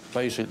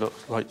 basically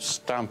looked like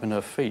stamping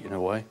her feet in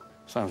a way.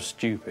 Sounds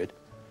stupid.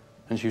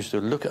 And she used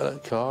to look at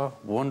that car,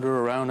 wander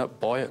around up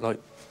by it like,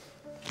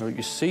 "Oh,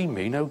 you see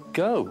me, now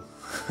go."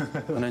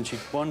 And then she'd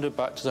wander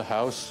back to the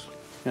house,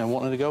 you know,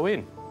 wanting to go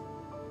in.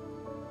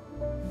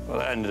 But at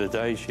the end of the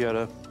day, she had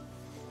as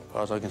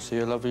far as I can see,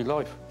 a lovely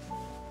life.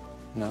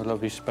 You know, a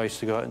lovely space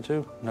to go out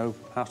into, no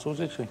hassles,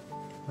 did she?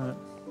 Right.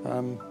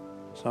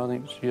 So I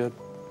think she had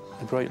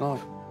a great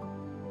life.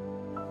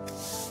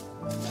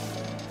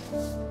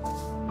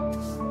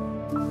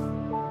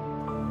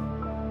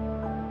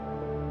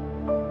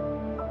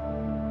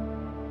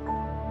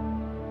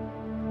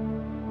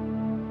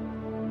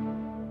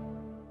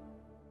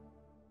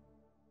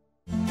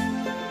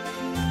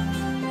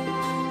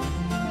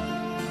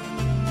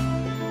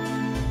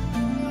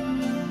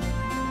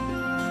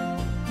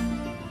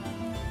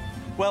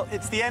 Well,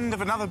 it's the end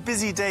of another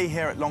busy day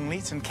here at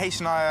Longleat, and Kate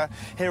and I are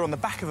here on the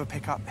back of a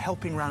pickup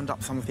helping round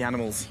up some of the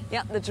animals.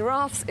 Yeah, the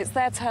giraffes, it's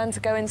their turn to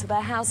go into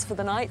their house for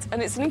the night,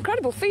 and it's an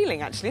incredible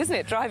feeling, actually, isn't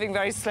it? Driving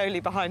very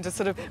slowly behind a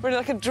sort of, really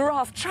like a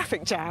giraffe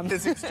traffic jam.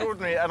 It's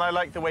extraordinary, and I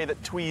like the way that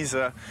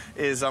Tweezer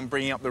is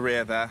bringing up the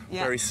rear there,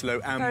 yeah. Very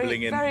slow,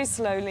 ambling in. Very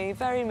slowly,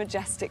 very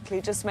majestically,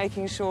 just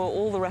making sure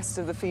all the rest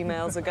of the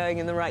females are going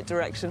in the right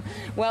direction.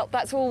 Well,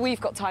 that's all we've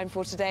got time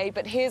for today,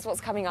 but here's what's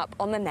coming up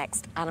on the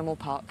next Animal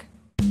Park.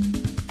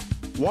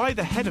 Why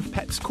the head of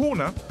Pet's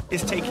Corner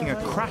is taking a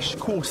crash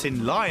course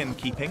in lion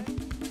keeping.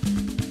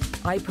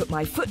 I put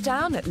my foot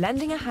down at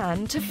lending a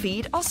hand to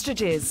feed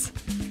ostriches.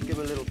 Give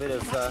a little bit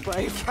of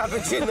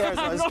cabbage in there.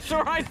 I'm not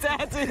sure I dare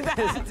do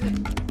that.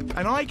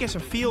 And I get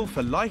a feel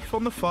for life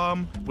on the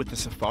farm with the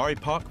safari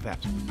park vet.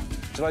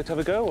 Would you like to have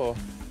a go, or?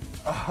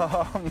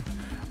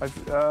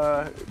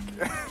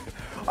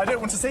 I don't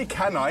want to say,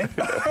 can I?